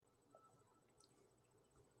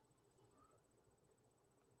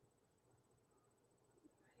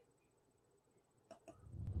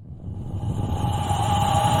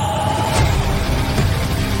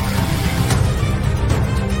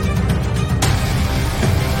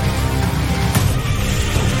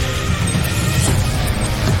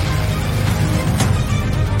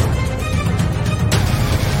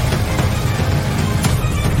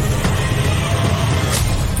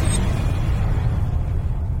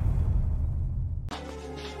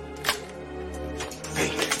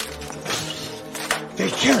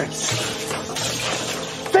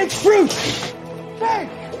Fruit! Fake!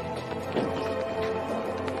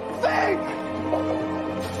 Fake!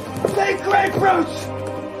 Fake grapefruits!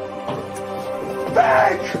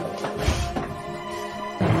 Fake!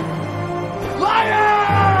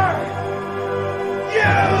 Liar!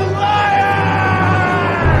 You liar!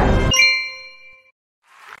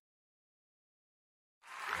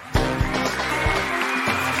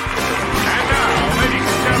 And now, ladies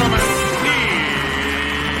and gentlemen,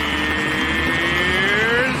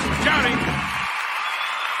 here's Johnny.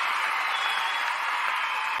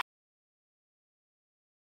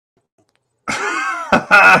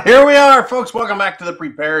 Here we are, folks. Welcome back to the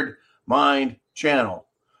Prepared Mind channel.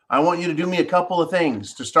 I want you to do me a couple of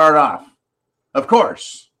things to start off. Of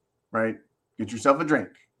course, right? Get yourself a drink.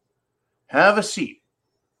 Have a seat.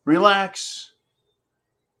 Relax.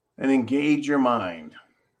 And engage your mind.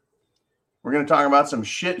 We're going to talk about some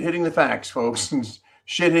shit hitting the facts, folks.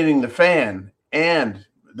 Shit hitting the fan and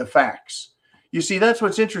the facts. You see, that's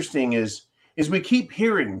what's interesting is we keep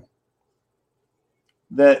hearing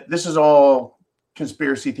that this is all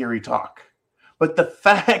conspiracy theory talk. But the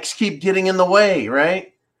facts keep getting in the way,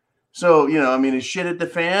 right? So, is shit hit the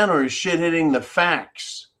fan or is shit hitting the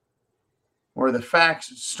facts? Or the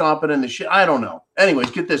facts stomping in the shit? I don't know.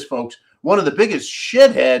 Anyways, get this, folks. One of the biggest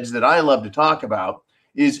shitheads that I love to talk about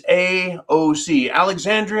is AOC,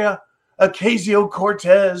 Alexandria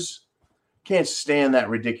Ocasio-Cortez. Can't stand that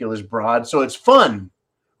ridiculous broad. So it's fun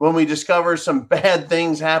when we discover some bad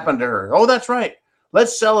things happen to her. Oh, that's right.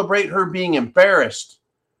 Let's celebrate her being embarrassed,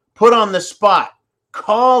 put on the spot,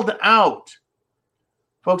 called out.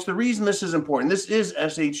 Folks, the reason this is important, this is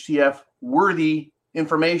SHTF worthy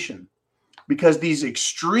information because these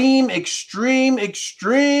extreme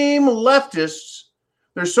leftists,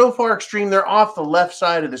 they're so far extreme, they're off the left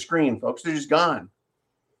side of the screen, folks. They're just gone.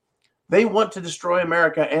 They want to destroy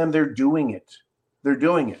America, and they're doing it. They're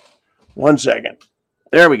doing it. 1 second.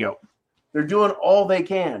 There we go. They're doing all they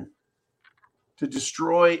can to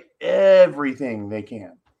destroy everything they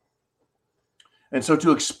can. And so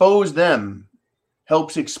to expose them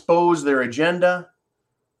helps expose their agenda,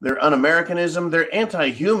 their un-Americanism, their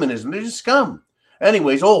anti-humanism. They're just scum.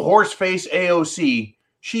 Anyways, old horseface AOC,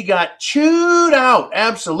 she got chewed out.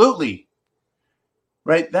 Absolutely.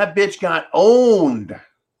 Right? That bitch got owned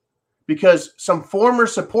because some former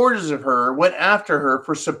supporters of her went after her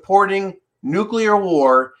for supporting nuclear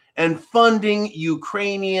war and funding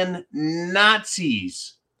Ukrainian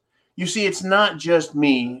Nazis. You see, it's not just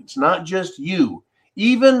me. It's not just you.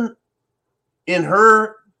 Even in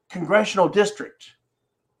her congressional district,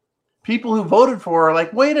 people who voted for her are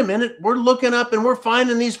like, wait a minute, we're looking up and we're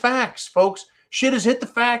finding these facts, folks. Shit has hit the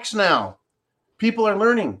facts now. People are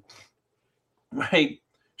learning, right?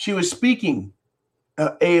 She was speaking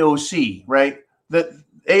AOC, right? That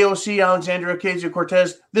AOC, Alexandria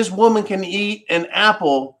Ocasio-Cortez, this woman can eat an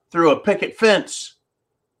apple through a picket fence.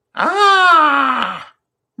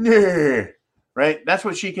 Right? That's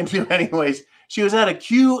what she can do anyways. She was at a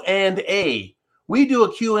Q&A. We do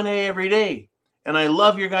a Q&A every day. And I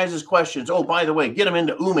love your guys' questions. Oh, by the way, get him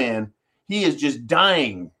into Uman. He is just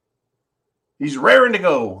dying. He's raring to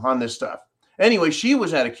go on this stuff. Anyway, she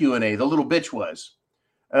was at a Q&A. The little bitch was.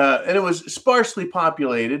 And it was sparsely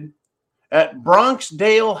populated at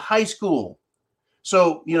Bronxdale High School.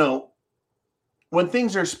 So, when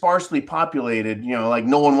things are sparsely populated, like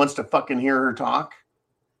no one wants to fucking hear her talk,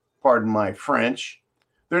 pardon my French,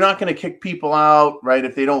 they're not going to kick people out, right,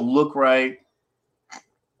 if they don't look right,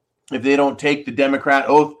 if they don't take the Democrat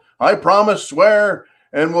oath, I promise, swear,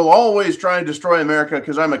 and will always try and destroy America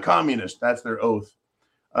because I'm a communist. That's their oath.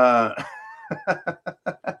 So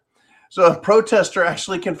a protester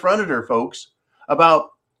actually confronted her, folks, about,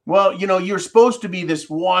 well, you're supposed to be this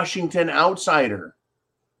Washington outsider,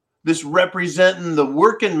 this representing the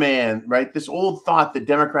working man, right? This old thought that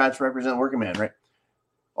Democrats represent working man, right?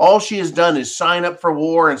 All she has done is sign up for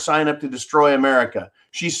war and sign up to destroy America.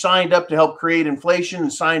 She signed up to help create inflation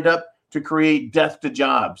and signed up to create death to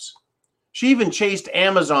jobs. She even chased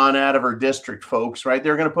Amazon out of her district, folks, right?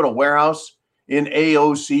 They're going to put a warehouse in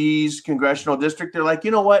AOC's congressional district. They're like,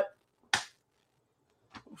 you know what?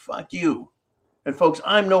 Fuck you. And folks,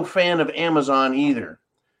 I'm no fan of Amazon either.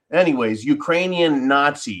 Anyways, Ukrainian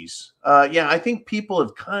Nazis. I think people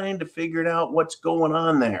have kind of figured out what's going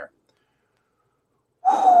on there.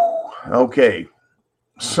 Okay.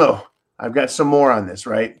 So I've got some more on this,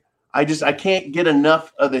 right? I can't get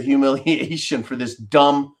enough of the humiliation for this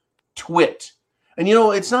dumb twit. And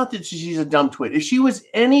it's not that she's a dumb twit. If she was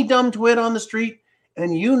any dumb twit on the street,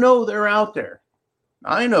 and they're out there.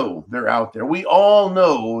 I know they're out there. We all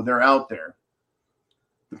know they're out there.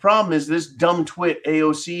 The problem is this dumb twit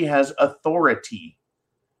AOC has authority.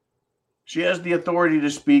 She has the authority to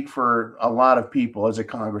speak for a lot of people as a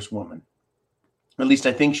congresswoman. At least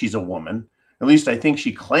I think she's a woman. At least I think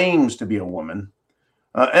she claims to be a woman.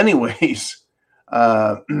 Anyways,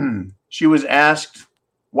 she was asked,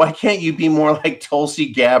 why can't you be more like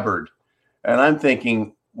Tulsi Gabbard? And I'm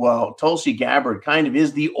thinking, well, Tulsi Gabbard kind of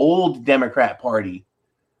is the old Democrat Party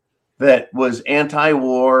that was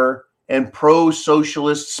anti-war and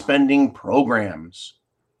pro-socialist spending programs,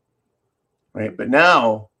 right? But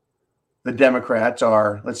now the Democrats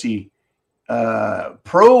are, let's see,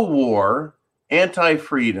 pro-war,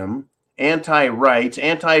 anti-freedom, anti-rights,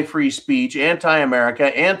 anti-free speech,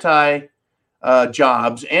 anti-America,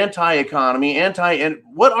 anti-jobs, anti-economy, and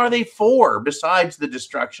what are they for besides the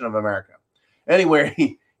destruction of America?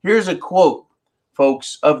 Anyway, here's a quote,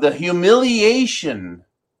 folks, of the humiliation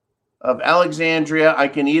of Alexandria. I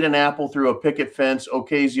can eat an apple through a picket fence,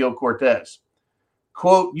 Ocasio-Cortez.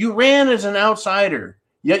 Quote, you ran as an outsider,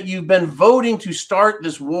 yet you've been voting to start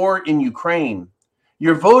this war in Ukraine.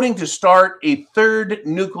 You're voting to start a third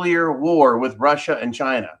nuclear war with Russia and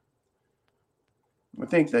China. I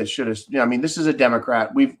think that should have, I mean, this is a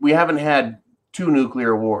Democrat. We haven't had 2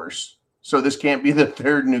 nuclear wars, so this can't be the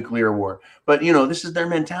third nuclear war. But, this is their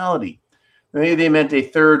mentality. Maybe they meant a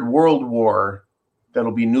third world war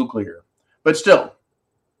that'll be nuclear. But still.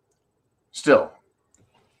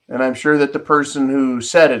 And I'm sure that the person who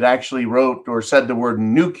said it actually wrote or said the word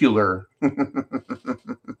nuclear.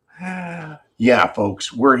 Yeah,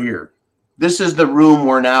 folks, we're here. This is the room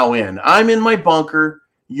we're now in. I'm in my bunker.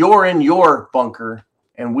 You're in your bunker.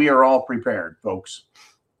 And we are all prepared, folks.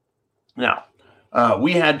 Now,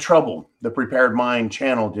 we had trouble, the Prepared Mind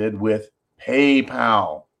channel did, with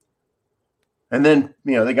PayPal. And then,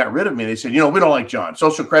 they got rid of me. They said, we don't like John.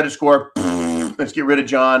 Social credit score, let's get rid of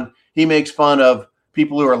John. He makes fun of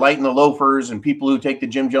people who are lighting the loafers and people who take the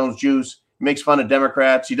Jim Jones juice. He makes fun of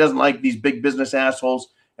Democrats. He doesn't like these big business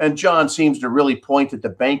assholes. And John seems to really point at the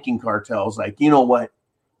banking cartels like, you know what?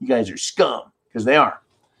 You guys are scum, because they are.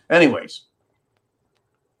 Anyways,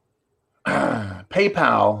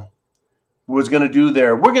 PayPal was going to do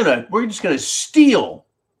we're just going to steal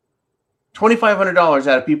 $2,500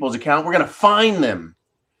 out of people's account. We're going to fine them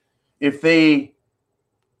if they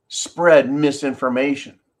spread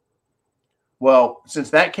misinformation. Well, since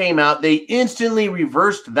that came out, they instantly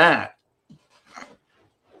reversed that.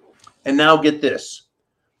 And now get this.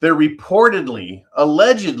 They're reportedly,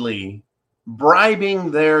 allegedly bribing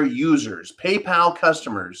their users, PayPal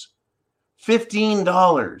customers,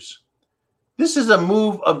 $15. This is a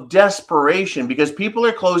move of desperation because people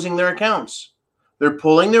are closing their accounts. They're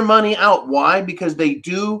pulling their money out. Why? Because they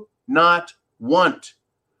do not want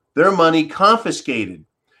their money confiscated.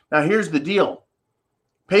 Now, here's the deal.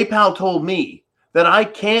 PayPal told me that I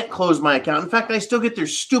can't close my account. In fact, I still get their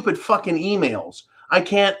stupid fucking emails. I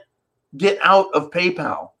can't get out of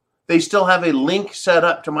PayPal. They still have a link set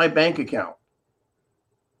up to my bank account.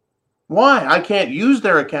 Why? I can't use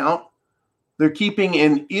their account. They're keeping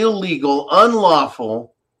an illegal,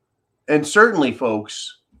 unlawful, and certainly,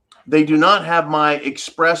 folks, they do not have my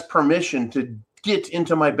express permission to get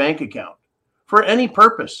into my bank account for any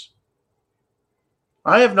purpose.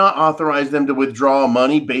 I have not authorized them to withdraw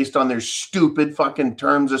money based on their stupid fucking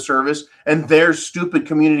terms of service and their stupid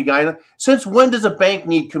community guidelines. Since when does a bank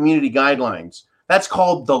need community guidelines? That's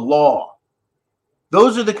called the law.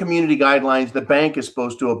 Those are the community guidelines the bank is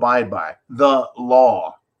supposed to abide by. The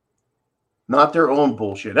law. Not their own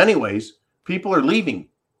bullshit. Anyways, people are leaving.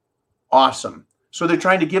 Awesome. So they're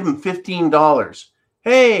trying to give them $15.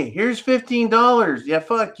 Hey, here's $15. Yeah,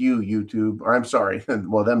 fuck you, YouTube. Or I'm sorry.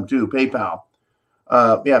 Well, them too, PayPal.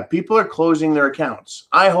 People are closing their accounts.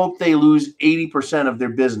 I hope they lose 80% of their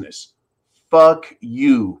business. Fuck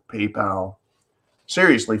you, PayPal.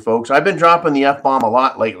 Seriously, folks, I've been dropping the F-bomb a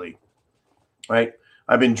lot lately, right?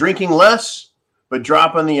 I've been drinking less, but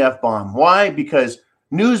dropping the F-bomb. Why? Because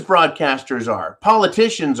news broadcasters are,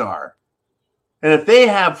 politicians are. And if they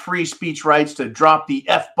have free speech rights to drop the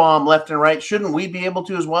F-bomb left and right, shouldn't we be able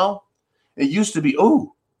to as well? It used to be,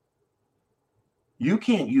 you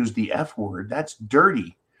can't use the F word. That's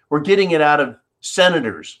dirty. We're getting it out of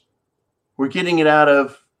senators. We're getting it out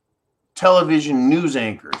of television news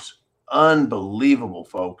anchors. Unbelievable,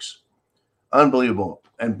 folks. Unbelievable.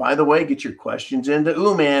 And by the way, get your questions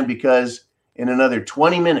into Man, because in another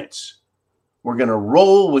 20 minutes, we're going to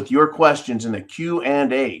roll with your questions in the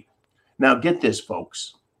Q&A. Now, get this,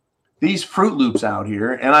 folks. These Fruit Loops out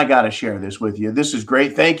here, and I got to share this with you. This is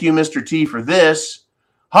great. Thank you, Mr. T, for this.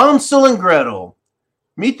 Hansel and Gretel.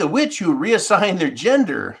 Meet the witch who reassigned their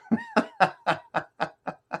gender.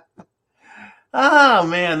 Oh,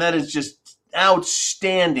 man, that is just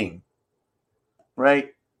outstanding,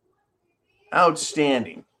 right?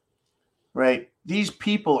 Outstanding, right? These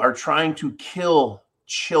people are trying to kill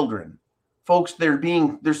children. Folks,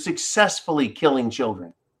 they're successfully killing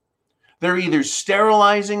children. They're either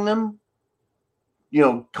sterilizing them,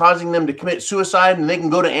 causing them to commit suicide, and they can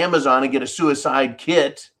go to Amazon and get a suicide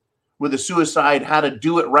kit with a suicide how to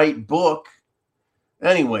do it right book.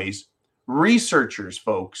 Anyways, researchers,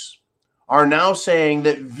 folks, are now saying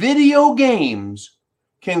that video games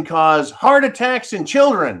can cause heart attacks in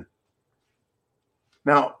children.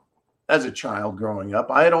 Now, as a child growing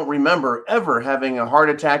up, I don't remember ever having a heart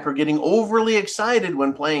attack or getting overly excited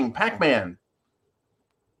when playing Pac-Man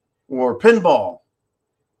or pinball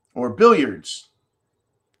or billiards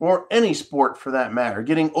or any sport for that matter,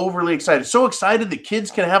 getting overly excited. So excited that kids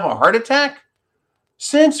can have a heart attack?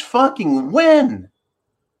 Since fucking when?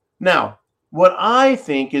 Now, what I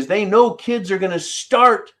think is they know kids are going to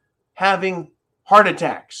start having heart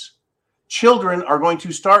attacks. Children are going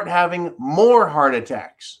to start having more heart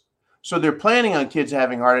attacks. So they're planning on kids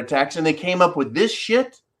having heart attacks, and they came up with this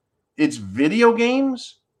shit. It's video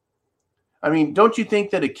games. I mean, don't you think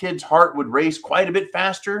that a kid's heart would race quite a bit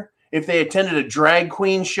faster if they attended a drag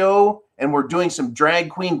queen show and were doing some drag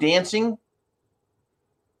queen dancing?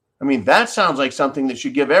 I mean, that sounds like something that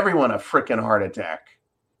should give everyone a frickin' heart attack.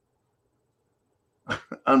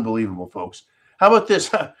 Unbelievable, folks. How about this?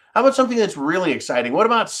 How about something that's really exciting? What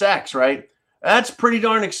about sex, right? That's pretty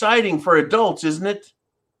darn exciting for adults, isn't it?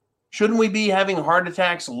 Shouldn't we be having heart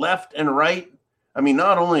attacks left and right? I mean,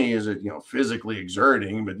 not only is it, physically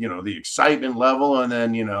exerting, but, the excitement level, and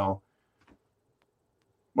then,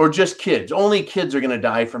 or just kids. Only kids are going to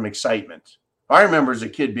die from excitement. I remember as a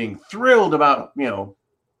kid being thrilled about,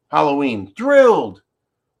 Halloween, thrilled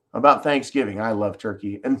about Thanksgiving. I love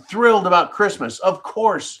turkey. And thrilled about Christmas. Of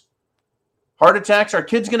course. Heart attacks. Are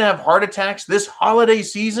kids going to have heart attacks this holiday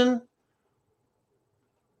season?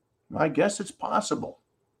 I guess it's possible.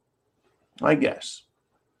 I guess.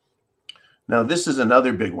 Now, this is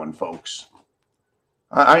another big one, folks.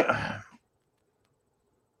 I'm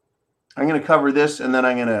going to cover this, and then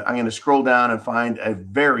I'm going to scroll down and find a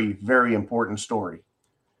very, very important story.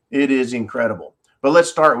 It is incredible. But let's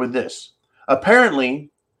start with this.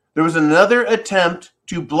 Apparently, there was another attempt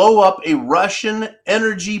to blow up a Russian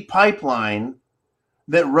energy pipeline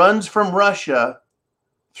that runs from Russia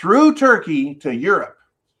through Turkey to Europe.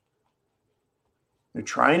 They're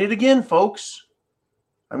trying it again, folks.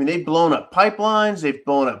 I mean, they've blown up pipelines, they've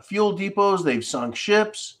blown up fuel depots, they've sunk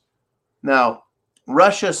ships. Now,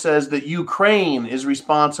 Russia says that Ukraine is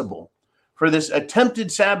responsible for this attempted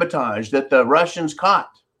sabotage that the Russians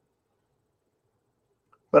caught.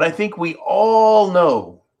 But I think we all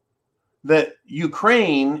know that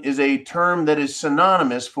Ukraine is a term that is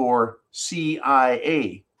synonymous for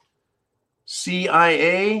CIA.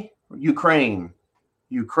 CIA, Ukraine.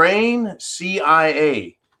 Ukraine,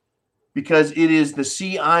 CIA. Because it is the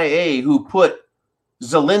CIA who put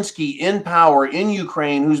Zelensky in power in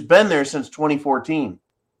Ukraine, who's been there since 2014.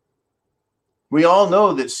 We all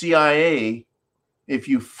know that CIA, if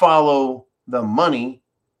you follow the money,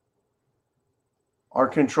 are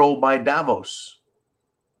controlled by Davos,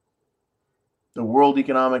 the World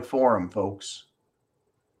Economic Forum, folks.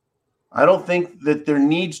 I don't think that there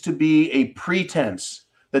needs to be a pretense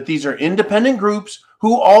that these are independent groups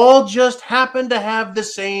who all just happen to have the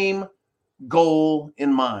same goal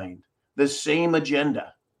in mind, the same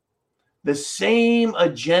agenda. The same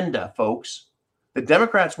agenda, folks. The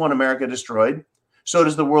Democrats want America destroyed. So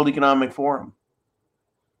does the World Economic Forum.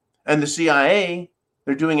 And the CIA,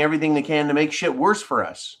 they're doing everything they can to make shit worse for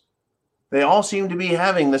us. They all seem to be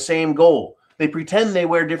having the same goal. They pretend they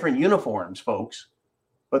wear different uniforms, folks,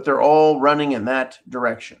 but they're all running in that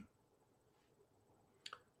direction.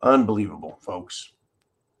 Unbelievable, folks.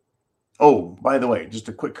 Oh, by the way, just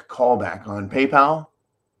a quick callback on PayPal.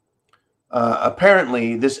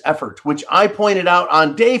 Apparently, this effort, which I pointed out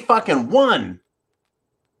on day fucking one,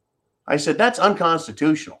 I said, that's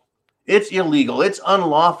unconstitutional. It's illegal. It's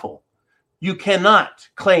unlawful. You cannot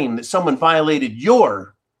claim that someone violated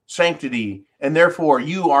your sanctity and therefore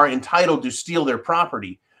you are entitled to steal their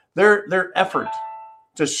property. Their effort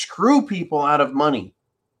to screw people out of money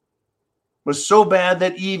was so bad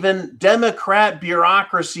that even Democrat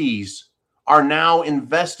bureaucracies are now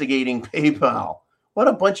investigating PayPal. What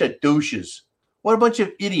a bunch of douches. What a bunch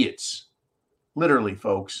of idiots. Literally,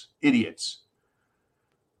 folks, idiots.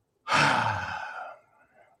 I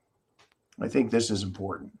think this is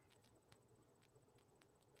important.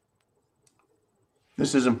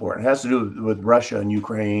 This is important. It has to do with Russia and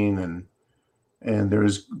Ukraine, and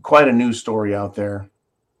there's quite a news story out there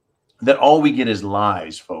that all we get is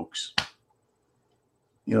lies, folks.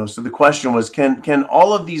 So the question was, can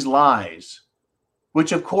all of these lies,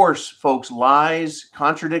 which of course, folks, lies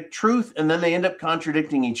contradict truth, and then they end up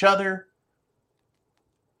contradicting each other.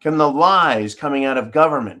 Can the lies coming out of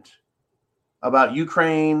government about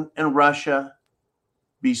Ukraine and Russia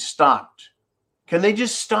be stopped? Can they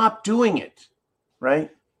just stop doing it, right?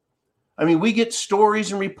 I mean, we get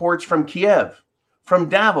stories and reports from Kiev, from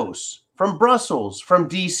Davos, from Brussels, from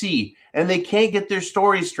DC, and they can't get their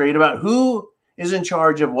stories straight about who is in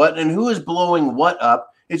charge of what and who is blowing what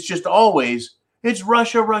up. It's just always, it's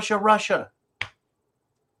Russia, Russia, Russia,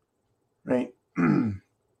 right?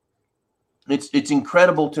 It's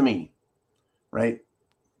incredible to me, right?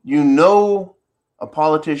 A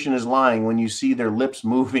politician is lying when you see their lips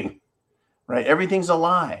moving, right? Everything's a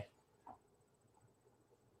lie.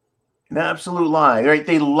 An absolute lie, right?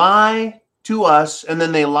 They lie to us and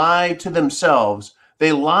then they lie to themselves.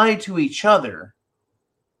 They lie to each other,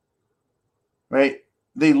 right?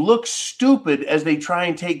 They look stupid as they try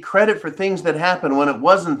and take credit for things that happened when it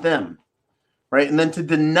wasn't them, right? And then to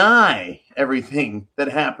deny everything that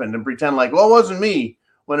happened and pretend like, well, it wasn't me,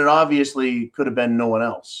 when it obviously could have been no one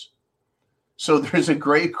else. So there's a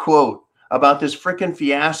great quote about this frickin'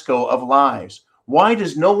 fiasco of lies. Why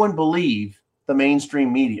does no one believe the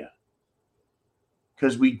mainstream media?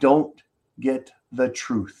 Because we don't get the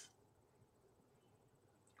truth.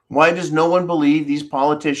 Why does no one believe these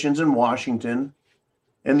politicians in Washington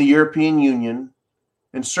and the European Union,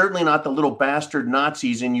 and certainly not the little bastard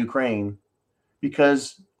Nazis in Ukraine?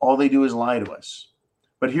 Because all they do is lie to us.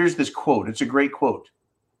 But here's this quote. It's a great quote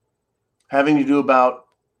having to do about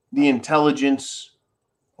the intelligence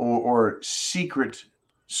or secret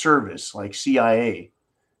service like CIA.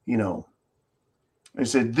 They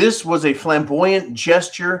said this was a flamboyant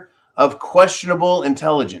gesture of questionable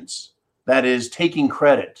intelligence, that is, taking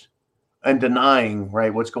credit and denying,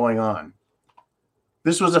 right, what's going on.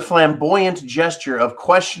 This was a flamboyant gesture of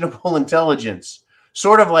questionable intelligence,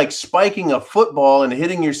 sort of like spiking a football and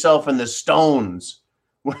hitting yourself in the stones.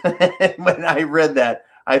 When I read that,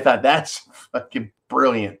 I thought that's fucking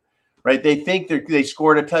brilliant, right? They think they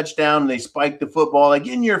scored a touchdown and they spiked the football like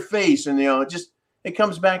in your face, and it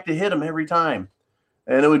comes back to hit them every time.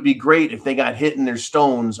 And it would be great if they got hit in their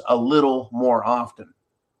stones a little more often.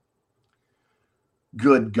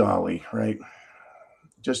 Good golly, right?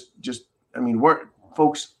 We're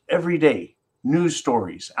folks every day, news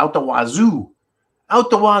stories out the wazoo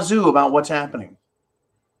about what's happening,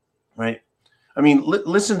 right?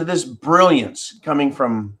 Listen to this brilliance coming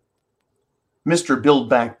from Mr. Build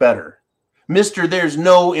Back Better. Mr. There's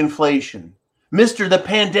no inflation. Mr. The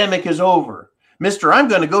pandemic is over. Mr. I'm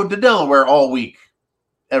going to go to Delaware all week.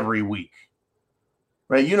 Every week,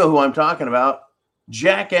 right? You know who I'm talking about.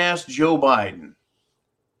 Jackass Joe Biden.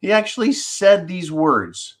 He actually said these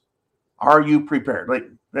words. Are you prepared?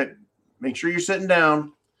 Like, make sure you're sitting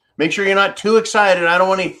down. Make sure you're not too excited. I don't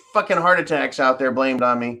want any fucking heart attacks out there blamed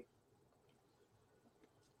on me.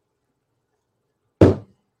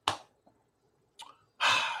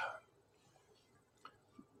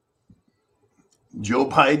 Joe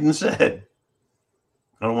Biden said,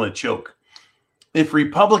 I don't want to choke. If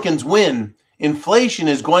Republicans win, inflation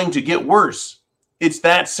is going to get worse. It's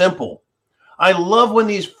that simple. I love when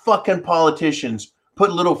these fucking politicians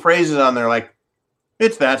put little phrases on there like,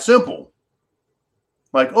 it's that simple.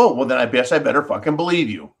 Like, oh, well, then I guess I better fucking believe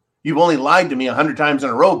you. You've only lied to me 100 times in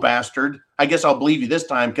a row, bastard. I guess I'll believe you this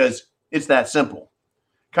time because it's that simple.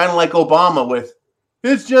 Kind of like Obama with,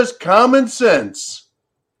 it's just common sense.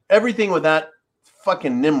 Everything with that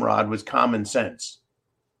fucking Nimrod was common sense.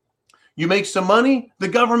 You make some money, the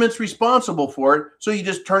government's responsible for it, so you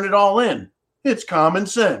just turn it all in. It's common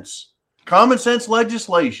sense. Common sense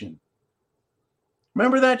legislation.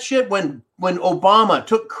 Remember that shit when Obama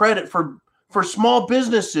took credit for small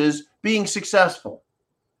businesses being successful?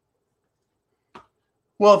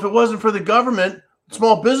 Well, if it wasn't for the government,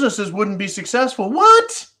 small businesses wouldn't be successful.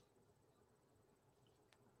 What?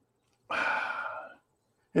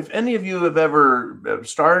 If any of you have ever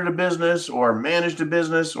started a business or managed a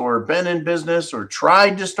business or been in business or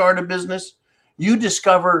tried to start a business, you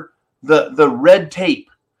discover the red tape,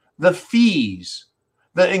 the fees,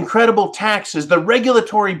 the incredible taxes, the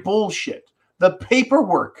regulatory bullshit, the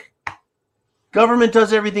paperwork. Government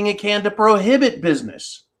does everything it can to prohibit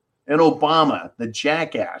business. And Obama, the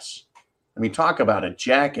jackass, talk about a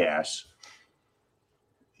jackass.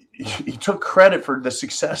 He took credit for the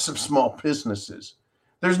success of small businesses.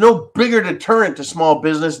 There's no bigger deterrent to small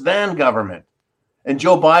business than government. And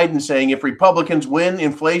Joe Biden saying, if Republicans win,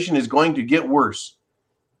 inflation is going to get worse.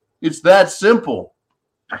 It's that simple,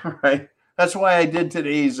 right? That's why I did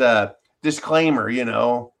today's disclaimer, you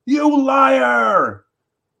liar.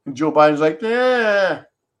 And Joe Biden's like, yeah,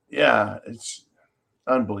 it's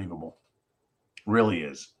unbelievable. Really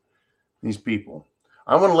is. These people.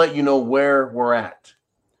 I want to let you know where we're at.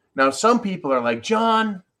 Now, some people are like,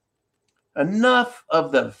 John, enough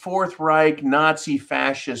of the Fourth Reich Nazi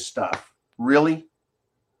fascist stuff. Really?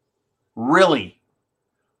 Really?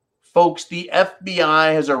 Folks, the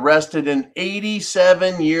FBI has arrested an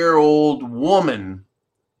 87-year-old woman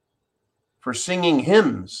for singing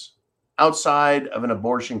hymns outside of an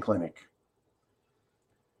abortion clinic.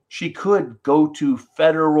 She could go to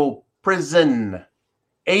federal prison.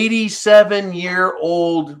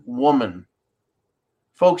 87-year-old woman.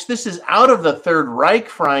 Folks, this is out of the Third Reich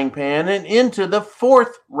frying pan and into the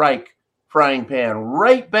Fourth Reich frying pan,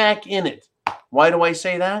 right back in it. Why do I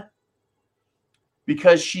say that?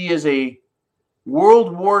 Because she is a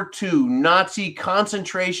World War II Nazi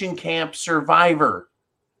concentration camp survivor.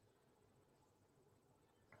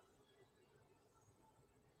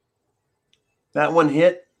 That one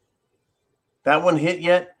hit? That one hit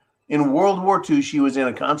yet? In World War II, she was in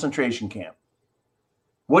a concentration camp.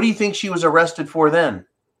 What do you think she was arrested for then?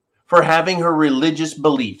 For having her religious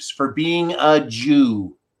beliefs, for being a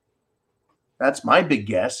Jew. That's my big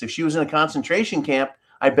guess. If she was in a concentration camp,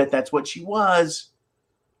 I bet that's what she was,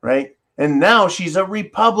 right? And now she's a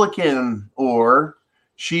Republican, or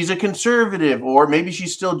she's a conservative, or maybe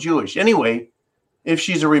she's still Jewish. Anyway, if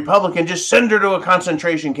she's a Republican, just send her to a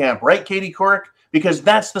concentration camp, right, Katie Couric? Because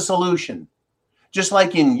that's the solution. Just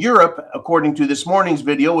like in Europe, according to this morning's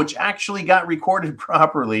video, which actually got recorded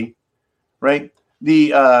properly, right?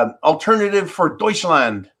 The Alternative for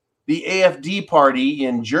Deutschland, the AfD party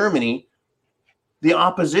in Germany, the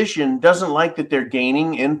opposition doesn't like that they're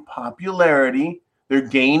gaining in popularity. They're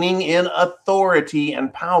gaining in authority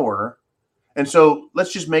and power. And so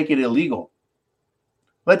let's just make it illegal.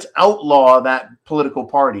 Let's outlaw that political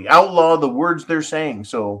party, outlaw the words they're saying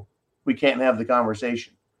so we can't have the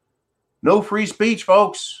conversation. No free speech,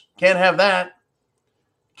 folks. Can't have that.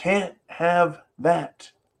 Can't have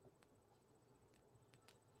that.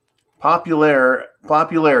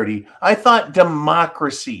 Popularity. I thought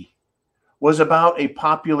democracy was about a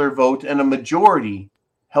popular vote and a majority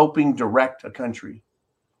helping direct a country.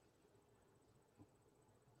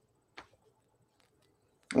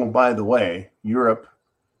 Oh, by the way, Europe,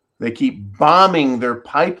 they keep bombing their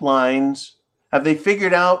pipelines. Have they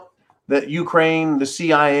figured out that Ukraine, the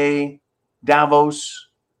CIA, Davos,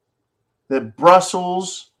 that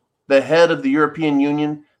Brussels, the head of the European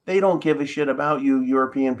Union, they don't give a shit about you,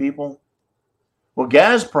 European people? Well,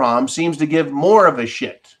 Gazprom seems to give more of a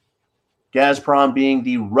shit. Gazprom being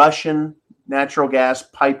the Russian natural gas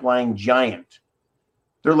pipeline giant.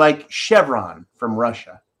 They're like Chevron from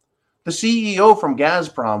Russia. The CEO from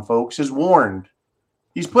Gazprom, folks, is warned.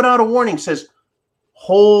 He's put out a warning, says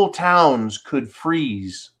whole towns could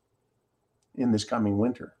freeze in this coming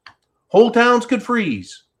winter. Whole towns could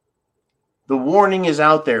freeze. The warning is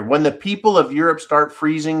out there. When the people of Europe start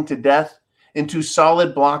freezing to death into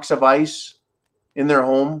solid blocks of ice in their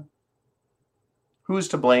home, who's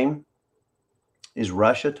to blame? Is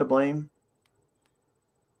Russia to blame?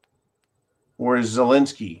 Or is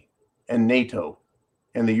Zelensky and NATO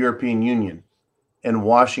and the European Union and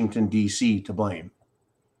Washington, D.C. to blame?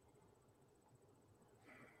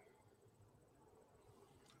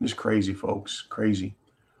 Just crazy, folks. Crazy.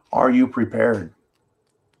 Are you prepared?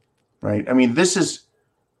 Right? I mean, this is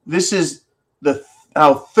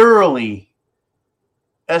how thoroughly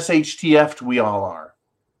SHTF'd we all are.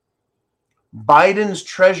 Biden's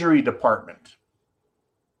Treasury Department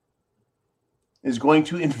is going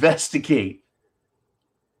to investigate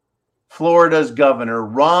Florida's governor,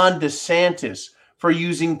 Ron DeSantis, for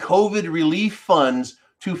using COVID relief funds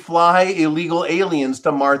to fly illegal aliens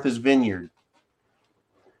to Martha's Vineyard.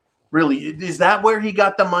 Really, is that where he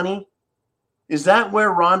got the money? Is that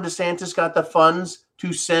where Ron DeSantis got the funds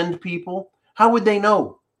to send people? How would they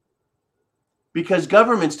know? Because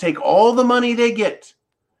governments take all the money they get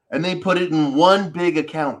and they put it in one big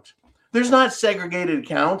account. There's not segregated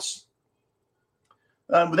accounts.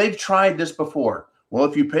 They've tried this before. Well,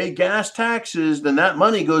 if you pay gas taxes, then that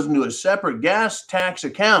money goes into a separate gas tax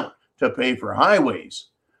account to pay for highways.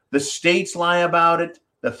 The states lie about it.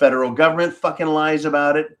 The federal government fucking lies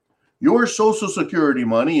about it. Your Social Security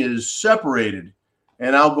money is separated.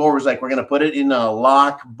 And Al Gore was like, we're going to put it in a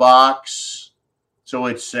lock box so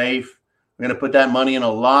it's safe. We're going to put that money in a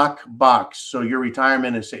lock box so your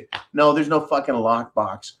retirement is safe. No, there's no fucking lock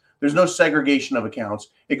box. There's no segregation of accounts.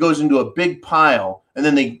 It goes into a big pile, and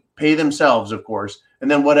then they pay themselves, of course. And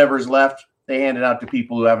then whatever's left, they hand it out to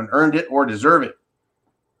people who haven't earned it or deserve it.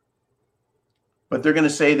 But they're going to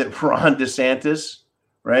say that Ron DeSantis,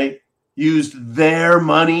 right, used their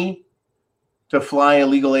money to fly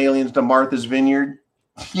illegal aliens to Martha's Vineyard.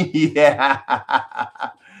 Yeah.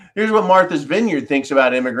 Here's what Martha's Vineyard thinks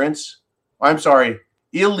about immigrants. I'm sorry,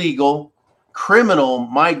 illegal, criminal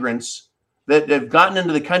migrants that have gotten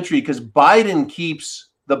into the country because Biden keeps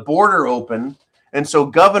the border open. And so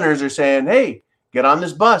governors are saying, hey, get on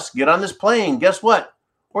this bus, get on this plane. Guess what?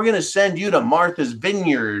 We're going to send you to Martha's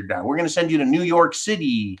Vineyard. We're going to send you to New York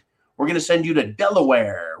City. We're going to send you to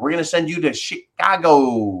Delaware. We're going to send you to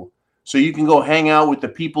Chicago so you can go hang out with the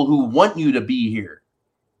people who want you to be here.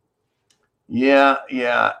 Yeah.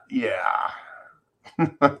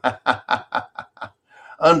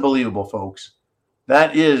 Unbelievable, folks.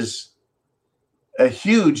 That is a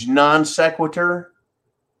huge non sequitur.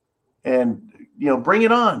 And, bring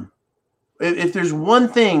it on. If there's one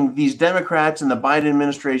thing these Democrats and the Biden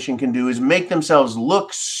administration can do is make themselves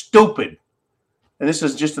look stupid. And this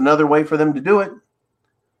is just another way for them to do it.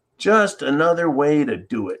 Just another way to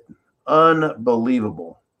do it.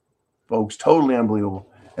 Unbelievable, folks. Totally unbelievable.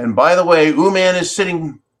 And by the way, Uman is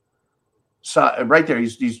sitting right there.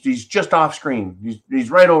 He's just off screen. He's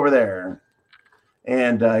right over there.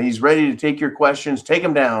 And he's ready to take your questions. Take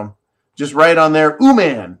them down. Just right on there.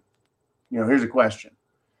 Uman, here's a question.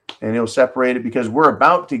 And he'll separate it because we're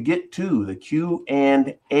about to get to the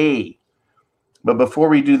Q&A. But before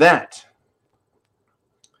we do that,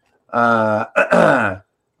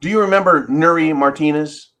 do you remember Nuri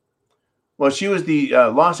Martinez? Well, she was the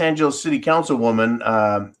Los Angeles City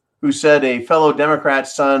Councilwoman who said a fellow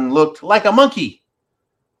Democrat's son looked like a monkey.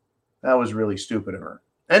 That was really stupid of her.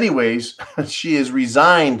 Anyways, she is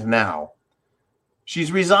resigned now.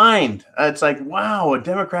 She's resigned. It's like, wow, a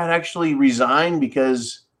Democrat actually resigned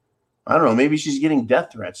because, I don't know, maybe she's getting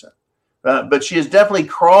death threats. But she has definitely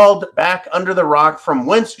crawled back under the rock from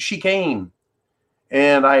whence she came.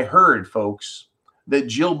 And I heard, folks, that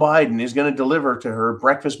Jill Biden is going to deliver to her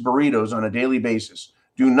breakfast burritos on a daily basis.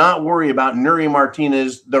 Do not worry about Nuri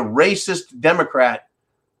Martinez, the racist Democrat,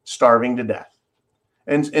 starving to death.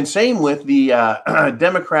 And same with the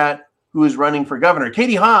Democrat who is running for governor,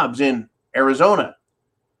 Katie Hobbs in Arizona.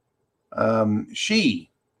 She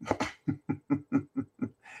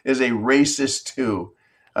is a racist too.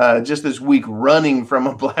 Just this week running from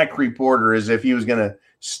a black reporter as if he was going to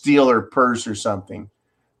steal her purse or something.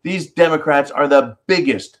 These Democrats are the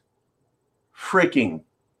biggest freaking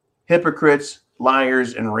hypocrites,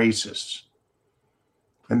 liars, and racists.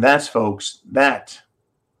 And that's, folks, that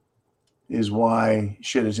is why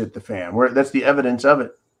shit has hit the fan. That's the evidence of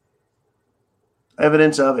it.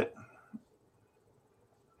 Evidence of it.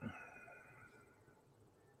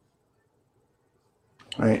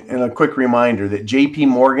 Right. And a quick reminder that JP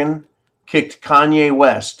Morgan kicked Kanye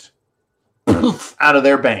West out of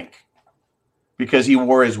their bank because he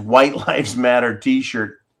wore his White Lives Matter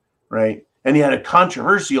t-shirt, right? And he had a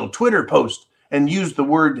controversial Twitter post and used the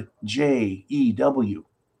word J-E-W,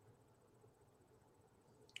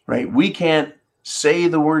 right? We can't say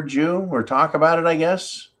the word Jew or talk about it, I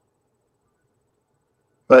guess.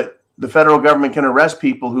 But the federal government can arrest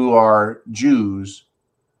people who are Jews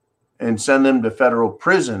and send them to federal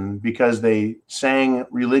prison because they sang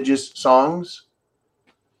religious songs.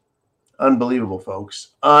 Unbelievable, folks.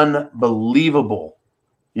 Unbelievable.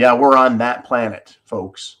 Yeah, we're on that planet,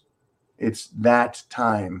 folks. It's that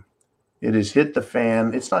time. It has hit the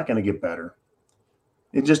fan. It's not going to get better.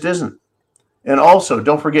 It just isn't. And also,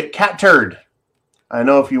 don't forget Cat Turd. I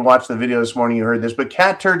know if you watched the video this morning, you heard this, but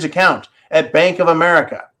Cat Turd's account at Bank of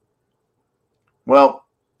America. Well,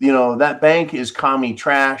 that bank is commie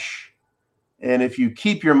trash. And if you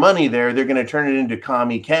keep your money there, they're going to turn it into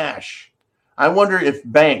commie cash. I wonder if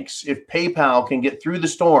PayPal can get through the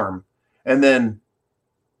storm and then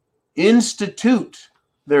institute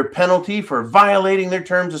their penalty for violating their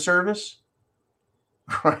terms of service.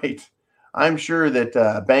 Right. I'm sure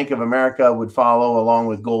that Bank of America would follow along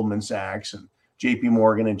with Goldman Sachs and JP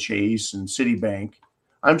Morgan and Chase and Citibank.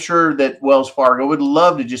 I'm sure that Wells Fargo would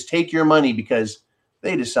love to just take your money because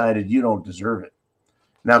they decided you don't deserve it.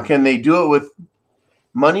 Now, can they do it with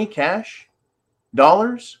money, cash,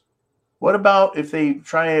 dollars? What about if they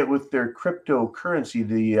try it with their cryptocurrency,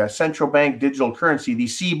 the central bank digital currency, the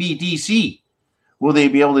CBDC? Will they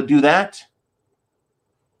be able to do that?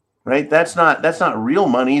 Right? That's not real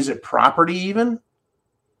money. Is it property even?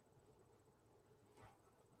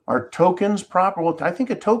 Are tokens proper? Well, I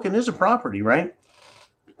think a token is a property, right?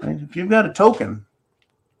 If you've got a token,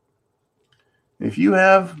 if you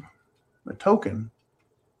have a token,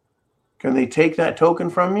 can they take that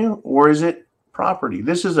token from you, or is it property?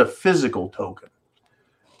 This is a physical token.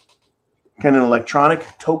 Can an electronic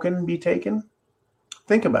token be taken?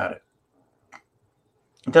 Think about it.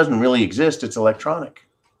 It doesn't really exist. It's electronic.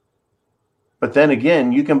 But then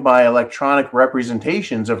again, you can buy electronic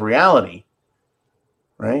representations of reality,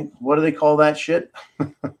 right? What do they call that shit?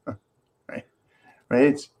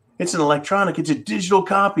 Right? It's an electronic. It's a digital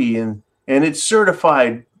copy, and it's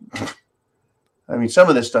certified. I mean, some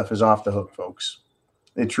of this stuff is off the hook, folks.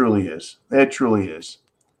 It truly is. It truly is.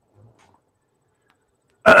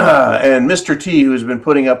 And Mr. T, who's been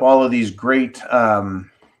putting up all of these great,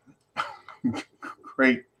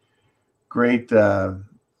 great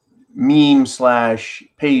meme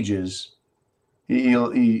 / pages.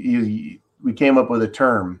 We came up with a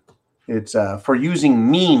term. It's for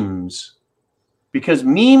using memes, because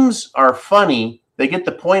memes are funny. They get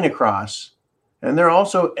the point across, and they're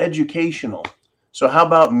also educational. So how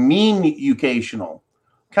about meme-ucational?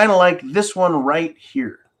 Kind of like this one right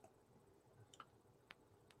here.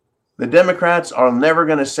 The Democrats are never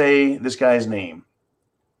going to say this guy's name.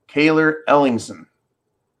 Kaler Ellingson.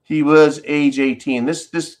 He was age 18.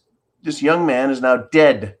 This young man is now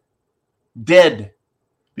dead. Dead.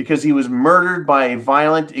 Because he was murdered by a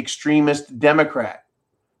violent extremist Democrat.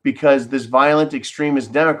 Because this violent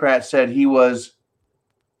extremist Democrat said he was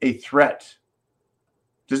a threat.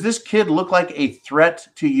 Does this kid look like a threat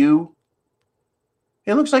to you?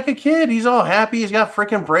 He looks like a kid. He's all happy. He's got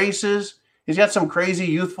freaking braces. He's got some crazy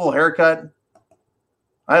youthful haircut.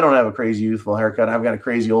 I don't have a crazy youthful haircut. I've got a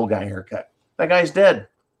crazy old guy haircut. That guy's dead.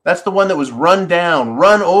 That's the one that was run down,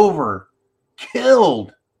 run over,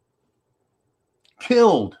 killed.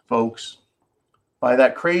 Killed, folks, by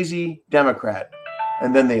that crazy Democrat.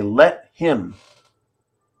 And then they let him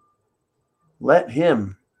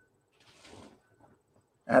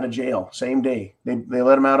out of jail same day. They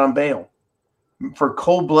let him out on bail for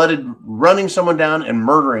cold-blooded running someone down and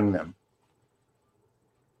murdering them.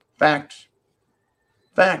 Fact,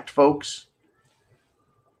 folks.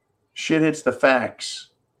 Shit hits the facts.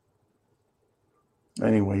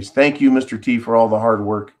 Anyways, thank you, Mr. T, for all the hard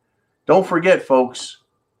work. Don't forget, folks,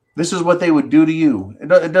 this is what they would do to you. It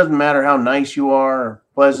doesn't matter how nice you are or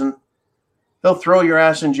pleasant. They'll throw your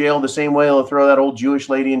ass in jail the same way they'll throw that old Jewish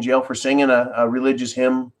lady in jail for singing a religious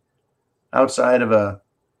hymn outside of a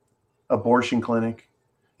abortion clinic.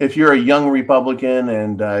 If you're a young Republican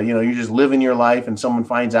and you're just living your life and someone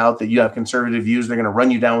finds out that you have conservative views, they're going to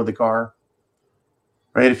run you down with the car.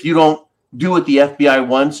 Right? If you don't do what the FBI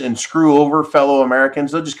wants and screw over fellow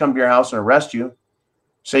Americans, they'll just come to your house and arrest you.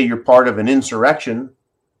 Say you're part of an insurrection.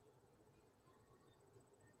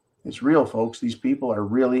 It's real, folks. These people are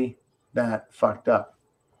really that fucked up.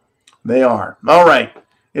 They are. All right.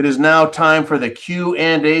 It is now time for the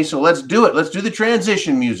Q&A. So let's do it. Let's do the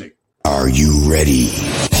transition music. Are you ready?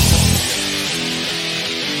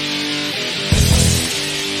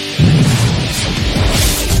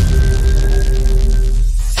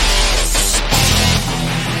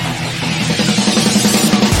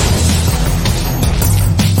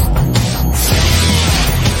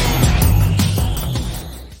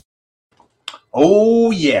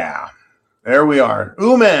 Oh, yeah. There we are.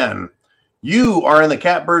 Ooh, man. You are in the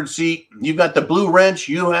catbird seat. You've got the blue wrench.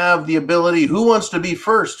 You have the ability. Who wants to be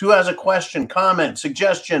first? Who has a question, comment,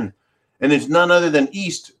 suggestion? And it's none other than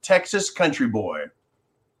East Texas Country Boy.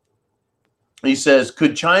 He says,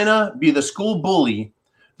 could China be the school bully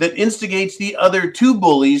that instigates the other two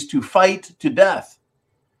bullies to fight to death?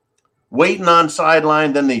 Waiting on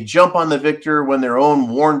sideline, then they jump on the victor when their own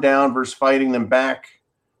worn down versus fighting them back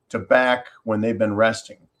to back when they've been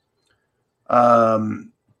resting.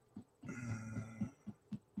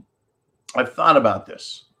 I've thought about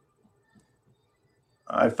this.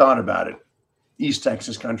 I've thought about it. East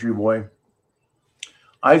Texas Country Boy.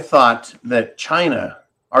 I thought that China,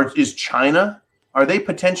 are they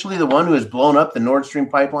potentially the one who has blown up the Nord Stream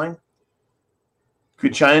pipeline?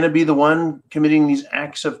 Could China be the one committing these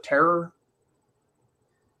acts of terror?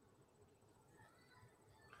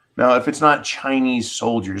 Now, if it's not Chinese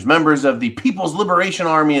soldiers, members of the People's Liberation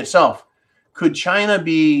Army itself, could China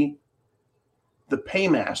be the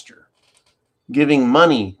paymaster, giving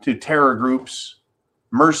money to terror groups,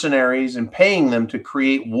 mercenaries, and paying them to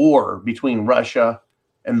create war between Russia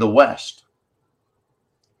and the West,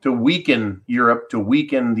 to weaken Europe, to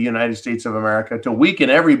weaken the United States of America, to weaken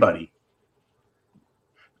everybody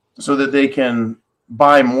so that they can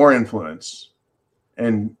buy more influence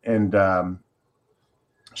and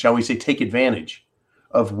shall we say, take advantage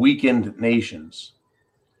of weakened nations?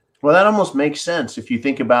 Well, that almost makes sense if you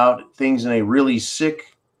think about things in a really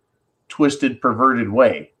sick, twisted, perverted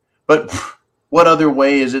way. But what other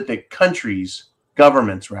way is it that countries,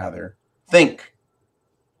 governments rather, think?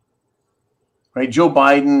 Right? Joe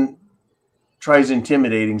Biden tries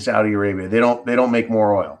intimidating Saudi Arabia. They don't make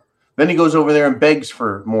more oil. Then he goes over there and begs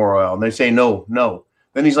for more oil, and they say, no, no.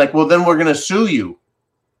 Then he's like, well, then we're going to sue you.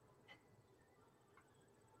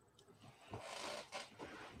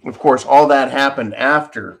 Of course, all that happened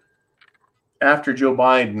after Joe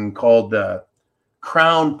Biden called the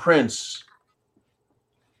Crown Prince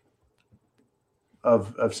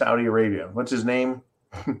of Saudi Arabia. What's his name?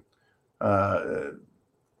 Mohammed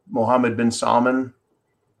bin Salman.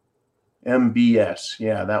 MBS.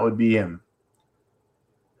 Yeah, that would be him.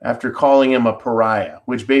 After calling him a pariah,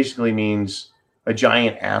 which basically means a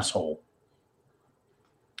giant asshole.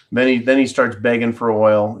 Then he starts begging for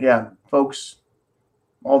oil. Yeah, folks,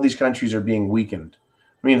 all these countries are being weakened.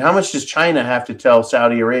 I mean, how much does China have to tell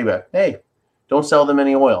Saudi Arabia? Hey, don't sell them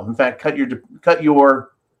any oil. In fact, cut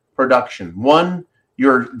your production. 1,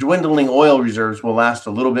 your dwindling oil reserves will last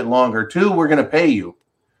a little bit longer. 2, we're going to pay you.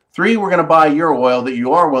 3, we're going to buy your oil that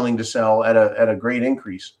you are willing to sell at a great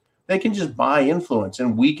increase. They can just buy influence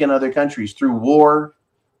and weaken other countries through war,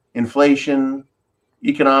 inflation,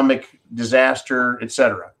 economic disaster,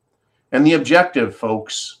 etc. And the objective,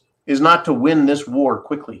 folks, is not to win this war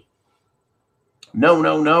quickly.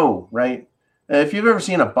 No, right? If you've ever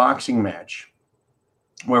seen a boxing match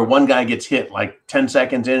where one guy gets hit like 10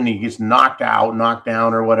 seconds in and he gets knocked out, knocked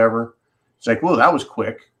down or whatever, it's like, whoa, that was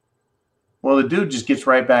quick. Well, the dude just gets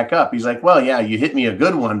right back up. He's like, well, yeah, you hit me a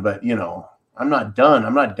good one, but, I'm not done.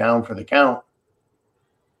 I'm not down for the count.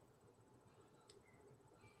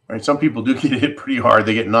 Right? Some people do get hit pretty hard.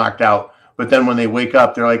 They get knocked out. But then when they wake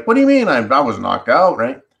up, they're like, what do you mean? I was knocked out,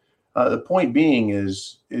 right? The point being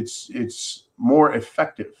is it's more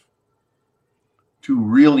effective to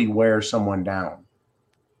really wear someone down,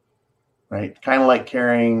 right? Kind of like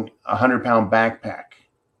carrying a 100-pound backpack.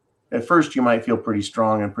 At first, you might feel pretty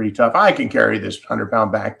strong and pretty tough. I can carry this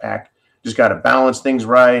 100-pound backpack. Just got to balance things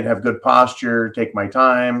right, have good posture, take my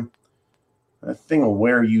time. That thing will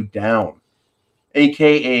wear you down,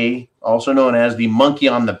 AKA, also known as the monkey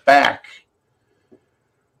on the back.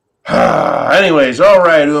 Anyways, all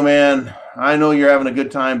right, man. I know you're having a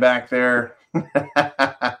good time back there.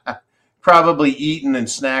 Probably eating and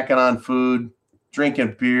snacking on food,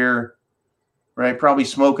 drinking beer, right? Probably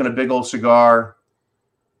smoking a big old cigar.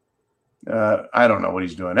 I don't know what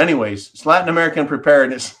he's doing. Anyways, it's Latin American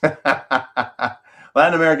preparedness.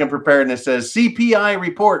 Latin American preparedness says CPI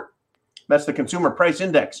report. That's the Consumer Price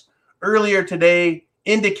Index. Earlier today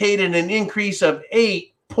indicated an increase of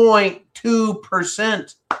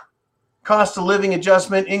 8.2%. Cost of living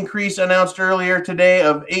adjustment increase announced earlier today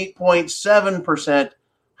of 8.7%.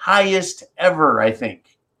 Highest ever, I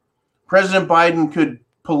think. President Biden could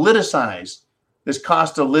politicize this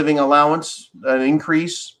cost of living allowance, an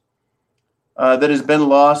increase that has been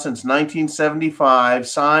law since 1975,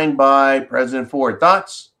 signed by President Ford.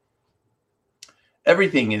 Thoughts?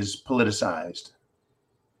 Everything is politicized.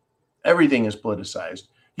 Everything is politicized.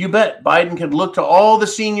 You bet Biden could look to all the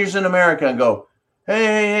seniors in America and go,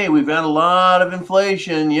 hey, we've got a lot of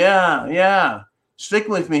inflation. Yeah. Stick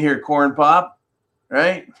with me here, corn pop,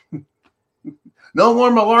 right? No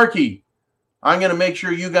more malarkey. I'm going to make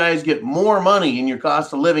sure you guys get more money in your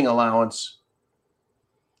cost of living allowance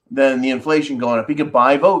than the inflation going up. He could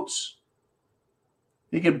buy votes.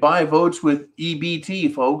 He could buy votes with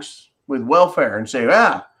EBT, folks, with welfare, and say,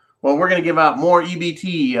 well, we're going to give out more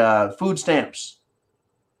EBT food stamps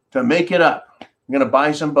to make it up. I'm going to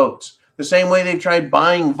buy some votes. The same way they've tried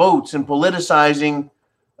buying votes and politicizing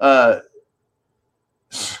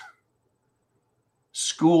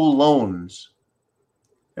school loans.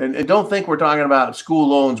 And don't think we're talking about school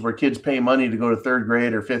loans where kids pay money to go to third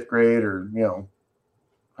grade or fifth grade or,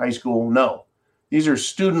 high school. No, these are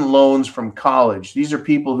student loans from college. These are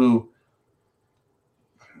people who,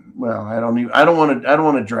 I don't want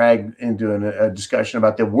to drag into a discussion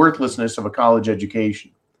about the worthlessness of a college education,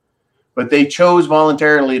 but they chose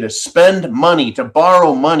voluntarily to spend money, to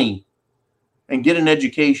borrow money and get an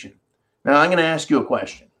education. Now I'm going to ask you a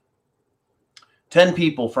question. 10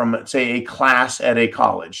 people from, say, a class at a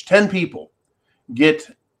college, 10 people get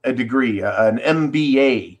a degree, an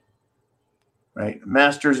MBA, right?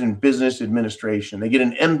 Master's in Business Administration. They get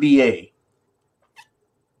an MBA.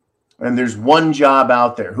 And there's one job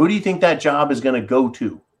out there. Who do you think that job is going to go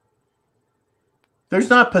to? There's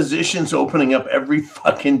not positions opening up every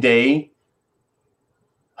fucking day.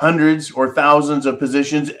 Hundreds or thousands of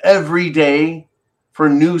positions every day for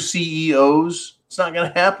new CEOs. It's not going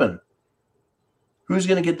to happen. Who's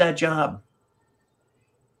going to get that job?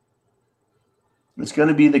 It's going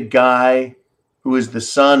to be the guy who is the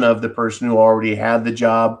son of the person who already had the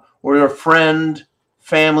job, or a friend,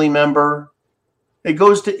 family member. It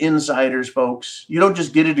goes to insiders, folks. You don't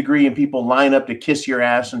just get a degree and people line up to kiss your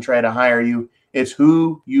ass and try to hire you. It's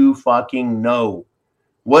who you fucking know.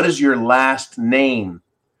 What is your last name?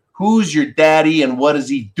 Who's your daddy and what does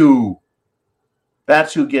he do?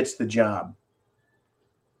 That's who gets the job.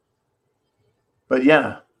 But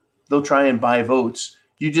yeah, they'll try and buy votes.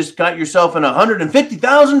 You just got yourself in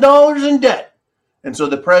 $150,000 in debt. And so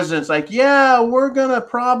the president's like, yeah, we're going to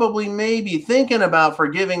probably maybe thinking about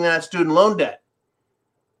forgiving that student loan debt.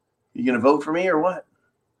 You going to vote for me or what?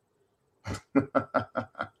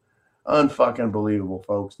 Unfucking believable,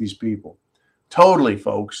 folks, these people. Totally,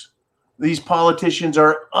 folks. These politicians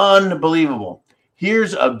are unbelievable.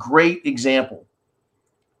 Here's a great example.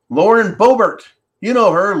 Lauren Boebert. You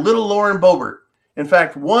know her, little Lauren Boebert. In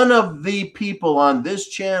fact, one of the people on this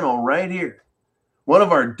channel right here, one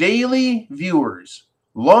of our daily viewers,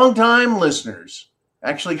 longtime listeners,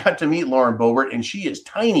 actually got to meet Lauren Boebert, and she is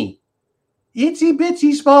tiny. Itsy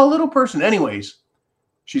bitsy small little person. Anyways,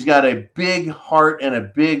 she's got a big heart and a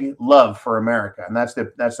big love for America. And that's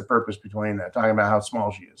the purpose between that, talking about how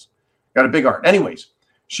small she is. Got a big heart. Anyways,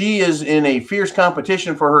 she is in a fierce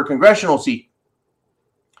competition for her congressional seat.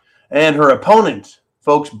 And her opponent,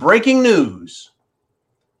 folks, breaking news,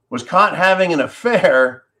 was caught having an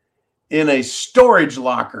affair in a storage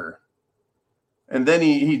locker. And then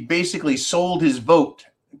he basically sold his vote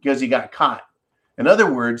because he got caught. In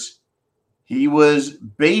other words, he was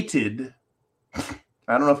baited. I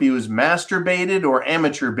don't know if he was masturbated or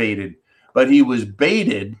amateur baited, but he was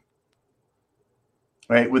baited,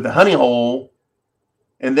 right, with the honey hole,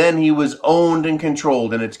 and then he was owned and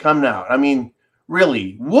controlled, and it's come out. I mean,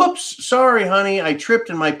 really, whoops, sorry, honey, I tripped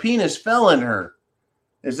and my penis fell in her.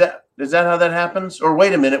 Is that how that happens? Or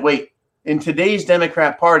wait a minute, wait. In today's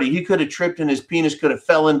Democrat Party, he could have tripped and his penis could have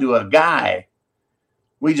fell into a guy.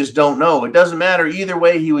 We just don't know. It doesn't matter. Either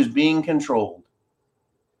way, he was being controlled.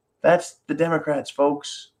 That's the Democrats,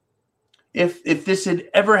 folks. If this had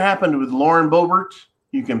ever happened with Lauren Boebert,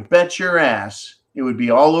 you can bet your ass it would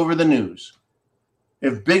be all over the news.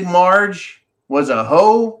 If Big Marge was a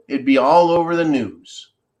hoe, it'd be all over the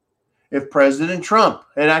news. If President Trump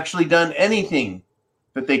had actually done anything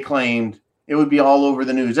that they claimed, it would be all over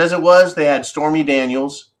the news. As it was, they had Stormy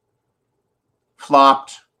Daniels,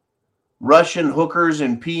 flopped. Russian hookers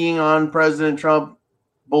and peeing on President Trump,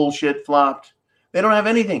 bullshit, flopped. They don't have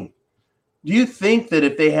anything. Do you think that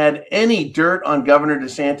if they had any dirt on Governor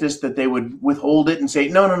DeSantis that they would withhold it and say,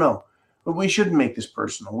 no, but we shouldn't make this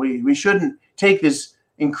personal. We shouldn't take this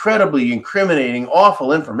incredibly incriminating,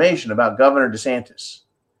 awful information about Governor DeSantis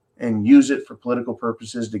and use it for political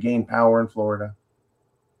purposes to gain power in Florida?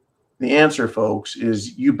 The answer, folks,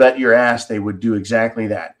 is you bet your ass they would do exactly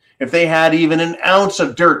that. If they had even an ounce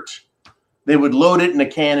of dirt, they would load it in a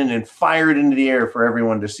cannon and fire it into the air for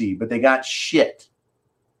everyone to see. But they got shit.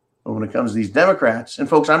 But when it comes to these Democrats, and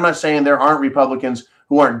folks, I'm not saying there aren't Republicans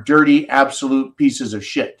who aren't dirty, absolute pieces of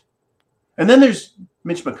shit. And then there's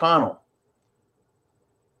Mitch McConnell.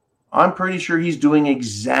 I'm pretty sure he's doing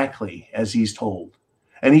exactly as he's told.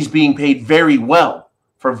 And he's being paid very well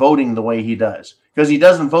for voting the way he does. Because he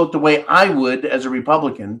doesn't vote the way I would as a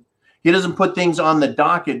Republican. He doesn't put things on the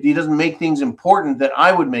docket. He doesn't make things important that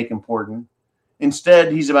I would make important.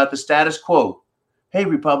 Instead, he's about the status quo. Hey,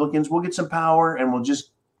 Republicans, we'll get some power and we'll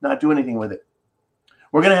just not do anything with it.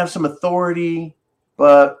 We're going to have some authority,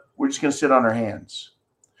 but we're just going to sit on our hands.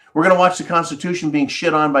 We're going to watch the Constitution being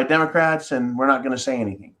shit on by Democrats and we're not going to say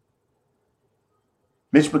anything.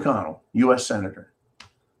 Mitch McConnell, U.S. Senator.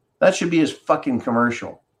 That should be his fucking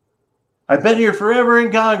commercial. I've been here forever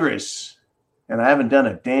in Congress, and I haven't done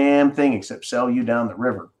a damn thing except sell you down the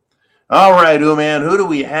river. All right, man, who do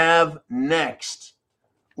we have next?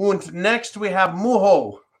 And next we have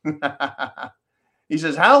Muho. He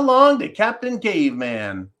says, how long did Captain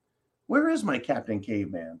Caveman? Where is my Captain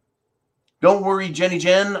Caveman? Don't worry, Jenny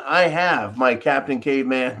Jen. I have my Captain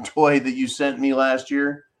Caveman toy that you sent me last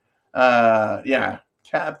year. Yeah,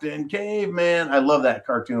 Captain Caveman. I love that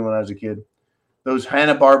cartoon when I was a kid. Those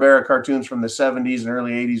Hanna-Barbera cartoons from the 70s and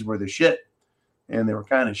early 80s were the shit. And they were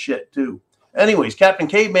kind of shit, too. Anyways, Captain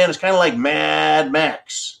Caveman is kind of like Mad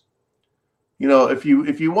Max. You know, if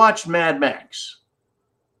you watch Mad Max,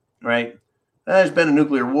 right? There's been a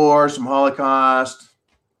nuclear war, some Holocaust.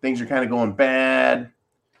 Things are kind of going bad.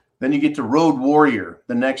 Then you get to Road Warrior,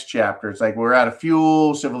 the next chapter. It's like we're out of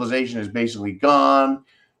fuel. Civilization is basically gone.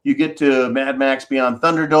 You get to Mad Max Beyond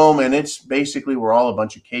Thunderdome, and it's basically we're all a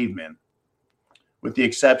bunch of cavemen. With the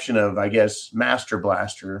exception of, I guess, Master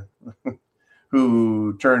Blaster,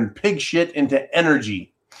 who turned pig shit into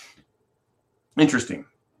energy. Interesting.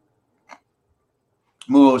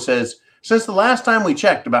 Muo says, since the last time we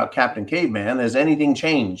checked about Captain Caveman, has anything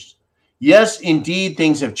changed? Yes, indeed,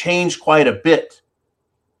 things have changed quite a bit.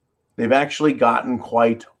 They've actually gotten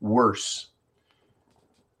quite worse.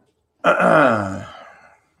 I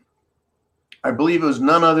believe it was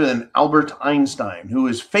none other than Albert Einstein who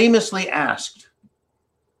was famously asked,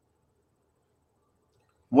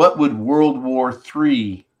 what would World War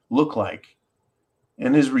III look like?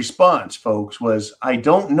 And his response, folks, was, I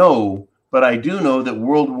don't know, but I do know that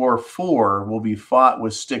World War IV will be fought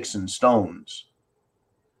with sticks and stones.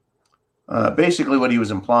 Basically what he was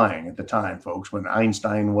implying at the time, folks, when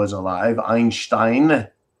Einstein was alive, Einstein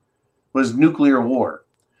was nuclear war.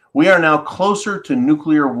 We are now closer to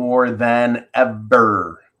nuclear war than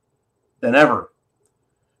ever,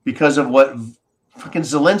 because of what fucking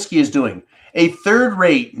Zelensky is doing. A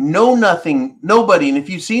third-rate, know-nothing, nobody, and if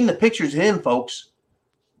you've seen the pictures of him, folks,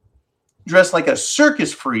 dressed like a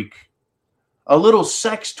circus freak, a little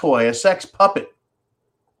sex toy, a sex puppet,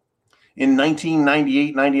 in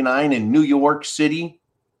 1998-99 in New York City.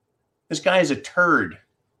 This guy is a turd.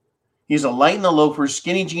 He's a light in the loafers,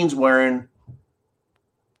 skinny jeans wearing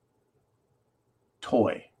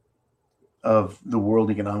toy of the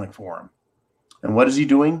World Economic Forum. And what is he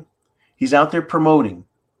doing? He's out there promoting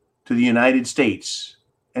to the United States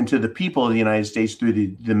and to the people of the United States through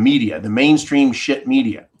the media, the mainstream shit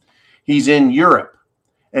media. He's in Europe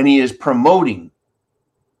and he is promoting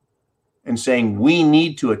and saying we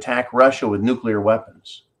need to attack Russia with nuclear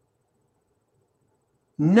weapons.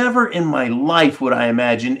 Never in my life would I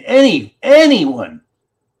imagine anyone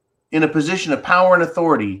in a position of power and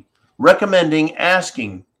authority recommending,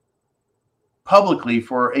 asking publicly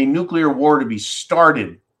for a nuclear war to be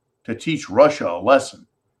started to teach Russia a lesson.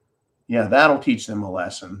 Yeah, that'll teach them a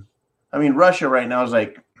lesson. I mean, Russia right now is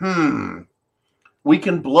like, we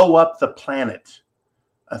can blow up the planet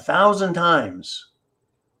 1,000 times.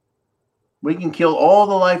 We can kill all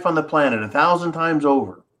the life on the planet 1,000 times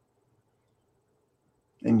over.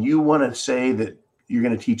 And you want to say that you're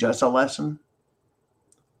going to teach us a lesson?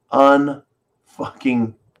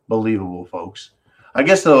 Unfucking believable, folks. I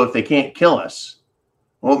guess, though, if they can't kill us,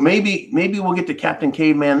 well, maybe we'll get to Captain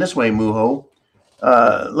Caveman this way, Muho.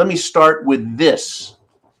 Let me start with this,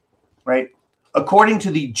 right? According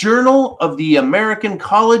to the Journal of the American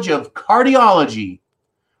College of Cardiology,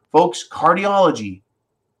 folks, cardiology,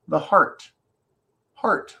 the heart.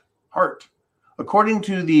 According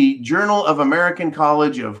to the Journal of American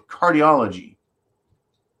College of Cardiology,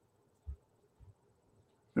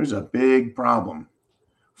 there's a big problem.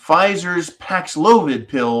 Pfizer's Paxlovid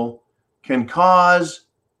pill can cause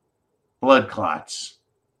blood clots.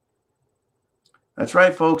 That's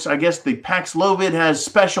right, folks. I guess the Paxlovid has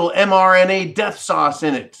special mRNA death sauce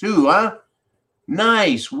in it too, huh?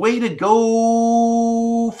 Nice. Way to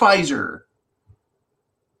go, Pfizer.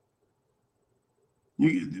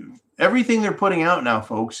 Everything they're putting out now,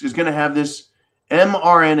 folks, is going to have this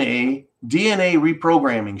mRNA DNA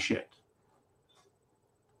reprogramming shit.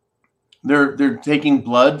 They're taking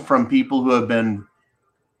blood from people who have been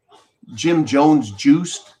Jim Jones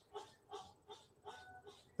juiced.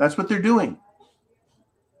 That's what they're doing.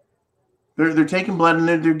 They're taking blood and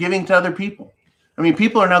they're giving to other people. I mean,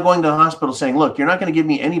 people are now going to the hospital saying, look, you're not going to give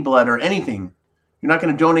me any blood or anything. You're not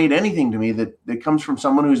going to donate anything to me that comes from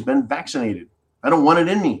someone who's been vaccinated. I don't want it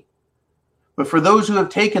in me. But for those who have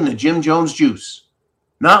taken the Jim Jones juice,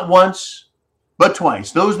 not once, but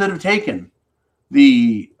twice, those that have taken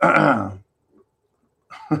the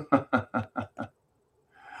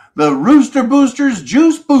the Rooster Boosters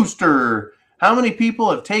Juice Booster, how many people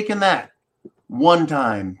have taken that? 1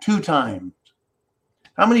 time, 2 times.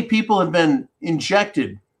 How many people have been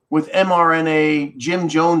injected with mRNA Jim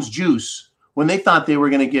Jones juice when they thought they were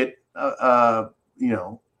going to get a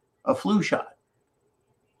flu shot?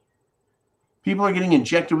 People are getting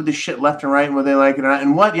injected with this shit left and right, whether they like it or not.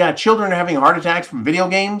 And what? Yeah, children are having heart attacks from video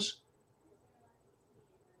games?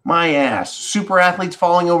 My ass. Super athletes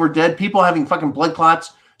falling over dead. People having fucking blood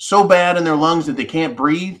clots so bad in their lungs that they can't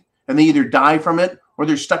breathe and they either die from it or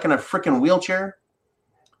they're stuck in a freaking wheelchair.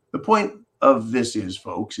 The point of this is,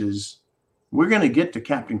 folks, is we're going to get to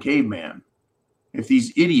Captain Caveman if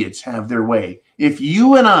these idiots have their way. If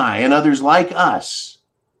you and I and others like us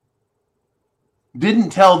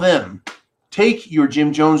didn't tell them, take your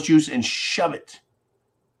Jim Jones juice and shove it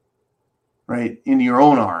right into your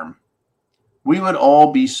own arm, we would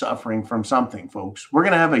all be suffering from something, folks. We're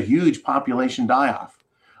going to have a huge population die-off.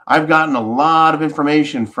 I've gotten a lot of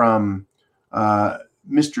information from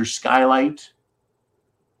Mr. Skylight,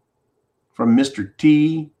 from Mr.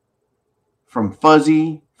 T, from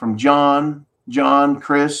Fuzzy, from John,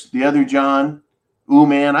 Chris, the other John. Ooh,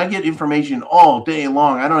 man, I get information all day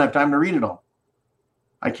long. I don't have time to read it all.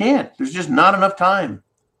 I can't. There's just not enough time.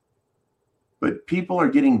 But people are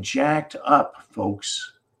getting jacked up,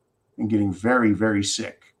 folks. and getting very, very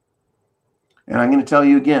sick. And I'm going to tell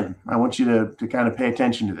you again, I want you to kind of pay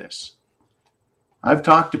attention to this. I've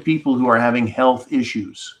talked to people who are having health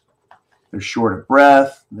issues. They're short of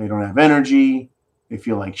breath. They don't have energy. They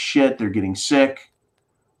feel like shit. They're getting sick.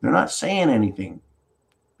 They're not saying anything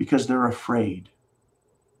because they're afraid.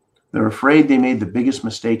 They're afraid they made the biggest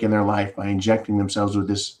mistake in their life by injecting themselves with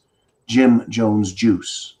this Jim Jones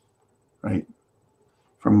juice, right?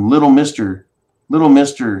 From Little Mr.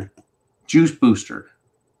 Juice Booster,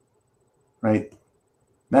 right?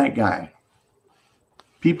 That guy.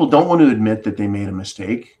 People don't want to admit that they made a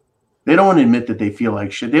mistake. They don't want to admit that they feel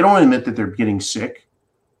like shit. They don't want to admit that they're getting sick.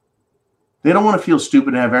 They don't want to feel stupid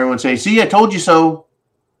and have everyone say, see, I told you so.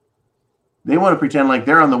 They want to pretend like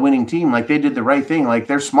they're on the winning team, like they did the right thing, like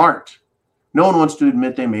they're smart. No one wants to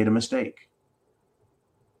admit they made a mistake.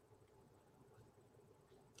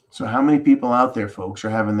 So how many people out there, folks, are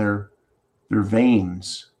having their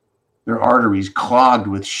veins, their arteries clogged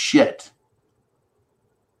with shit?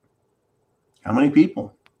 How many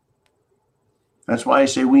people? That's why I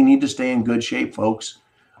say we need to stay in good shape, folks.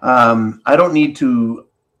 I don't need to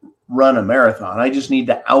run a marathon. I just need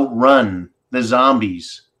to outrun the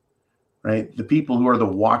zombies, right? The people who are the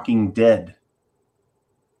walking dead.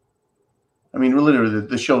 I mean, literally,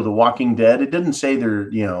 the show The Walking Dead, it didn't say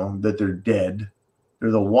that they're dead.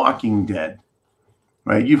 They're the walking dead,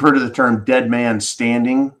 right? You've heard of the term dead man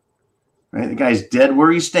standing, right? The guy's dead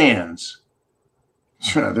where he stands.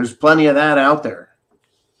 There's plenty of that out there.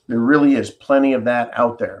 There really is plenty of that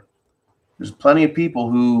out there. There's plenty of people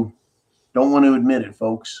who don't want to admit it,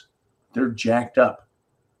 folks. They're jacked up.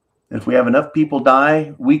 And if we have enough people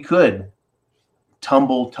die, we could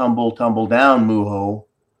tumble down, Muho,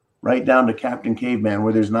 right down to Captain Caveman,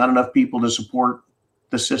 where there's not enough people to support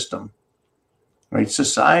the system, right?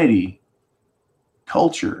 Society,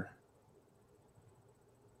 culture,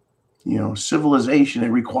 civilization. It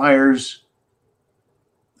requires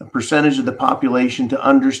a percentage of the population to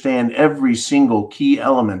understand every single key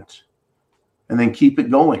element and then keep it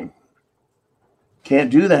going. Can't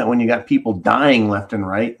do that when you got people dying left and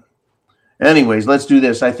right. Anyways, let's do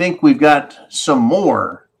this. I think we've got some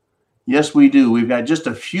more. Yes, we do. We've got just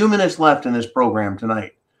a few minutes left in this program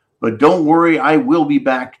tonight. But don't worry, I will be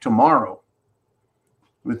back tomorrow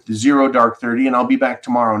with the Zero Dark 30, and I'll be back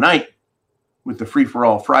tomorrow night with the Free for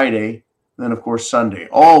All Friday. Then, of course, Sunday.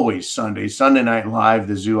 Always Sunday. Sunday Night Live,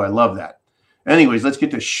 the zoo. I love that. Anyways, let's get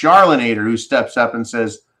to Charlonator, who steps up and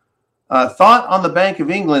says, thought on the Bank of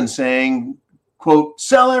England saying, quote,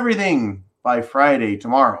 sell everything by Friday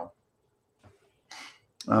tomorrow.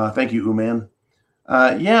 Thank you, Uman.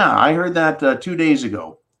 Yeah, I heard that 2 days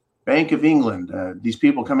ago. Bank of England, these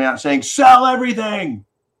people coming out saying, sell everything,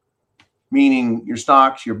 meaning your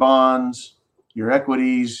stocks, your bonds, your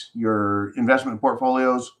equities, your investment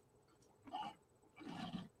portfolios.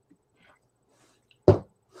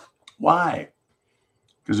 Why?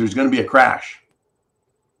 Because there's going to be a crash.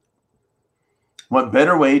 What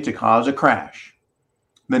better way to cause a crash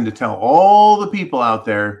than to tell all the people out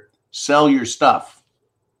there, sell your stuff?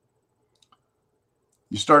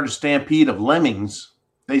 You start a stampede of lemmings.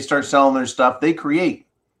 They start selling their stuff. They create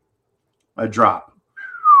a drop.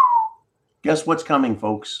 Guess what's coming,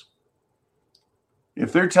 folks?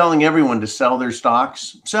 If they're telling everyone to sell their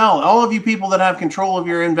stocks, sell. All of you people that have control of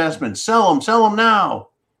your investments, sell them now.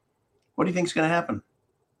 What do you think is going to happen?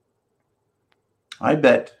 I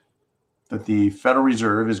bet that the Federal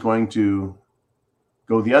Reserve is going to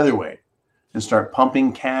go the other way and start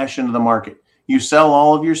pumping cash into the market. You sell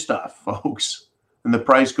all of your stuff, folks, and the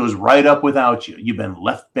price goes right up without you. You've been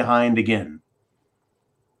left behind again,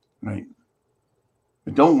 right?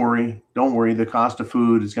 But don't worry. The cost of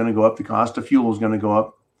food is going to go up. The cost of fuel is going to go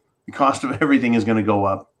up. The cost of everything is going to go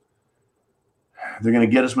up. They're going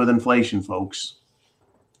to get us with inflation, folks.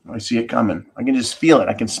 I see it coming. I can just feel it.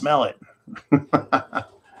 I can smell it.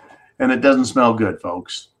 And it doesn't smell good,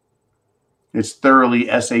 folks. It's thoroughly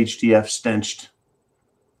SHTF stenched.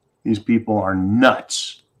 These people are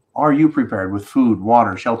nuts. Are you prepared with food,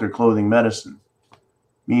 water, shelter, clothing, medicine,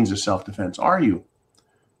 means of self-defense? Are you?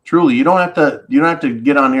 Truly, you don't have to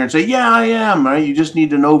get on here and say, yeah, I am. Right? You just need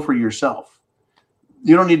to know for yourself.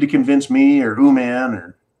 You don't need to convince me or Uman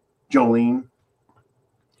or Jolene.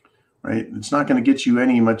 Right? It's not going to get you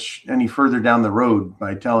any further down the road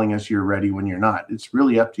by telling us you're ready when you're not. It's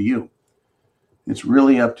really up to you. It's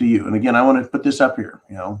really up to you. And again, I want to put this up here,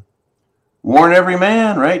 warn every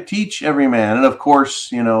man, right? Teach every man. And of course,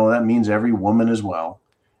 that means every woman as well.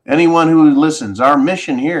 Anyone who listens, our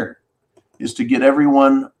mission here is to get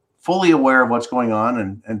everyone fully aware of what's going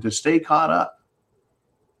on and to stay caught up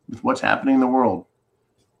with what's happening in the world.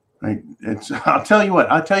 Right? I'll tell you what.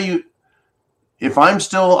 If I'm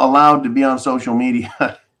still allowed to be on social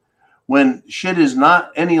media when shit is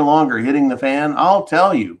not any longer hitting the fan, I'll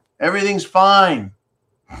tell you everything's fine.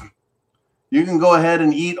 You can go ahead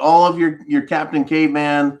and eat all of your Captain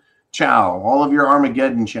Caveman chow, all of your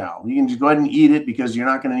Armageddon chow. You can just go ahead and eat it because you're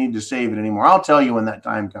not going to need to save it anymore. I'll tell you when that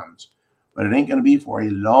time comes, but it ain't going to be for a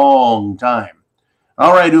long time.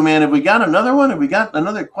 All right, man, have we got another one? Have we got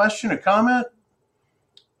another question or comment?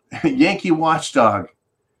 Yankee Watchdog,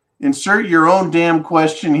 insert your own damn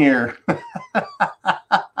question here.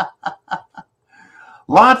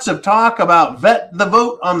 Lots of talk about vet the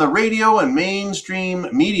vote on the radio and mainstream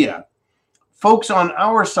media. Folks on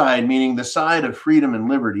our side, meaning the side of freedom and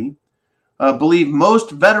liberty, believe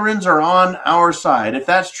most veterans are on our side. If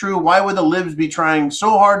that's true, why would the libs be trying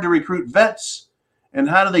so hard to recruit vets? And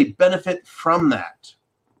how do they benefit from that?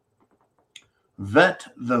 Vet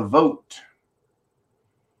the vote.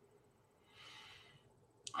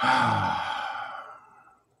 I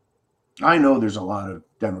know there's a lot of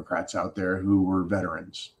Democrats out there who were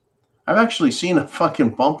veterans. I've actually seen a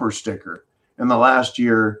fucking bumper sticker in the last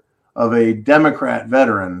year of a Democrat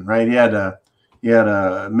veteran, right? He had a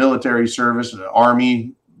military service, an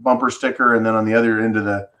Army bumper sticker, and then on the other end of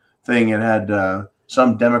the thing, it had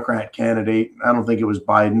some Democrat candidate. I don't think it was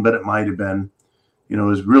Biden, but it might have been. You know, it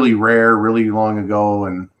was really rare, really long ago,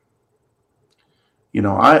 and you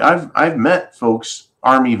know, I've met folks,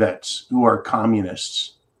 Army vets, who are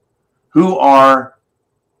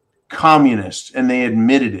communists, and they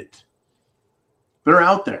admitted it. They're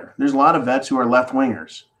out there. There's a lot of vets who are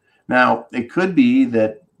left-wingers. Now, it could be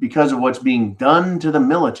that because of what's being done to the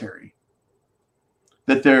military,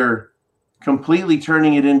 that they're completely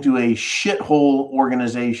turning it into a shithole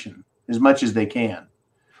organization as much as they can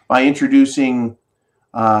by introducing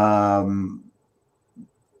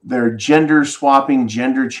their gender-swapping,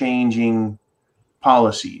 gender-changing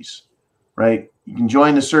policies, right? You can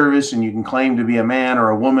join the service and you can claim to be a man or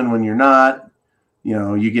a woman when you're not. You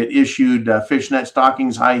know, you get issued fishnet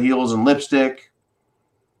stockings, high heels, and lipstick.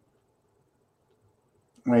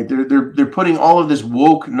 Right? They're putting all of this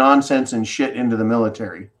woke nonsense and shit into the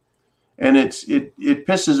military, and it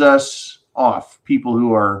pisses us off. People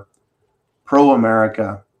who are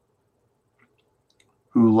pro-America,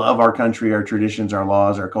 who love our country, our traditions, our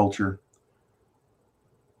laws, our culture.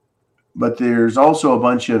 But there's also a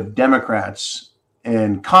bunch of Democrats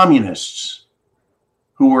and communists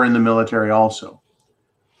who were in the military also.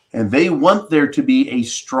 And they want there to be a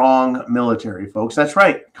strong military, folks. That's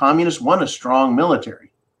right. Communists want a strong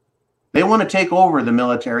military. They want to take over the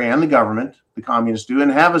military and the government, the communists do,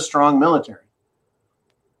 and have a strong military.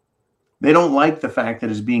 They don't like the fact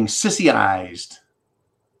that it's being sissyized,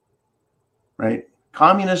 right?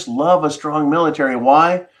 Communists love a strong military.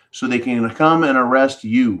 Why? So they can come and arrest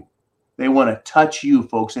you. They want to touch you,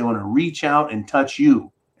 folks. They want to reach out and touch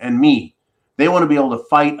you and me. They want to be able to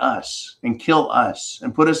fight us and kill us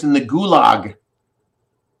and put us in the gulag.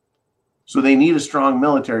 So they need a strong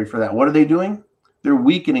military for that. What are they doing? They're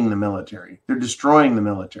weakening the military. They're destroying the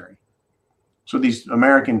military. So these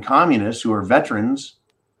American communists who are veterans,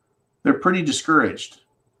 they're pretty discouraged.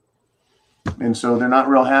 And so they're not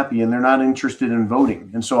real happy and they're not interested in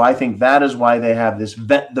voting. And so I think that is why they have this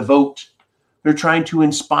vet the vote. They're trying to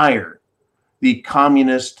inspire the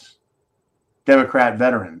communist Democrat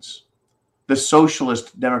veterans, the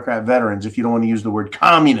socialist Democrat veterans, if you don't want to use the word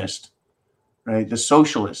communist, right? The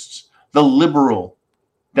socialists, the liberal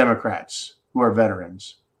Democrats who are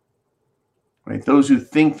veterans, right? Those who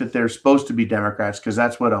think that they're supposed to be Democrats because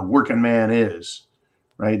that's what a working man is,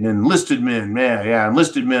 right? And enlisted men,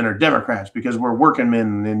 enlisted men are Democrats because we're working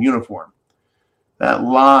men in uniform. That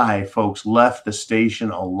lie, folks, left the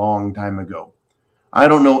station a long time ago. I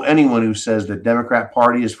don't know anyone who says the Democrat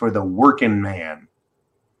Party is for the working man.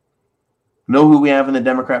 Know who we have in the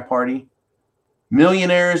Democrat Party?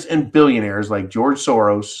 Millionaires and billionaires like George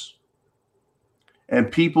Soros and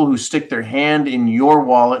people who stick their hand in your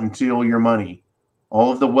wallet and steal your money. All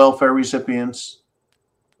of the welfare recipients,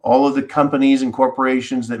 all of the companies and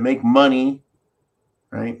corporations that make money,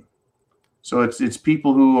 right? So it's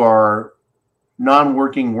people who are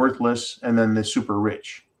non-working, worthless, and then the super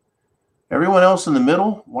rich. Everyone else in the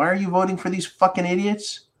middle, why are you voting for these fucking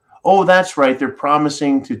idiots? Oh, that's right. They're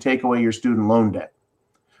promising to take away your student loan debt.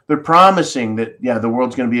 They're promising that, the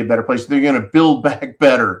world's going to be a better place. They're going to build back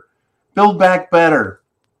better. Build back better.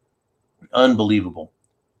 Unbelievable.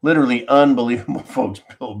 Literally unbelievable, folks.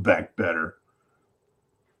 Build back better.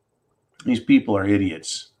 These people are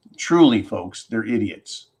idiots. Truly, folks, they're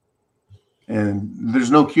idiots. And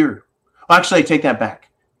there's no cure. Actually, I take that back.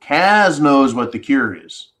 Kaz knows what the cure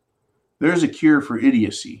is. There's a cure for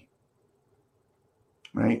idiocy.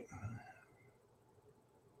 Right?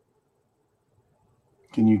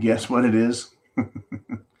 Can you guess what it is?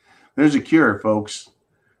 There's a cure, folks.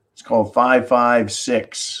 It's called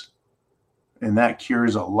 556, and that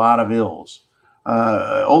cures a lot of ills.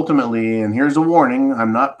 Ultimately, and here's a warning,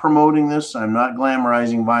 I'm not promoting this, I'm not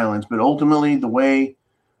glamorizing violence, but ultimately the way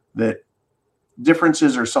that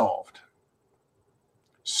differences are solved,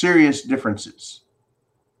 serious differences,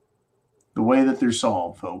 the way that they're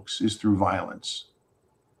solved, folks, is through violence.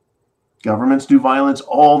 Governments do violence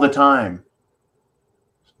all the time.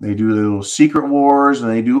 They do little secret wars and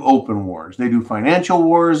they do open wars. They do financial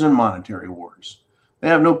wars and monetary wars. They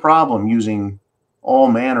have no problem using all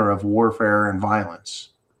manner of warfare and violence.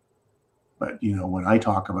 But, you know, when I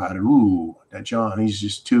talk about it, that John, he's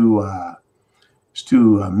just too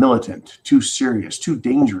militant, too serious, too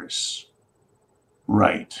dangerous.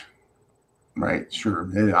 Right, sure.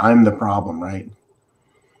 I'm the problem, right?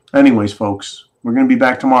 Anyways, folks, we're going to be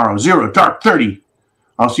back tomorrow. 0 Dark 30.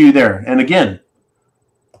 I'll see you there. And again,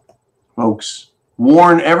 folks,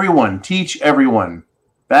 warn everyone, teach everyone.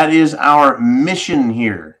 That is our mission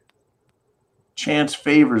here. Chance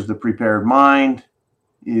favors the prepared mind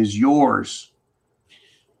is yours.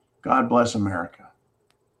 God bless America.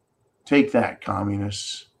 Take that,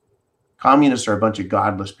 communists. Communists are a bunch of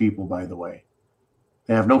godless people, by the way.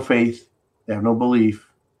 They have no faith. They have no belief.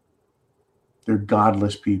 They're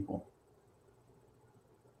godless people.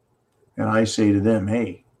 And I say to them,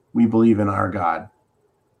 hey, we believe in our God.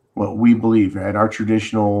 What we believe, right? Our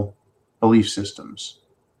traditional belief systems.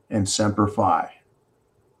 And Semper Fi.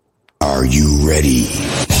 Are you ready?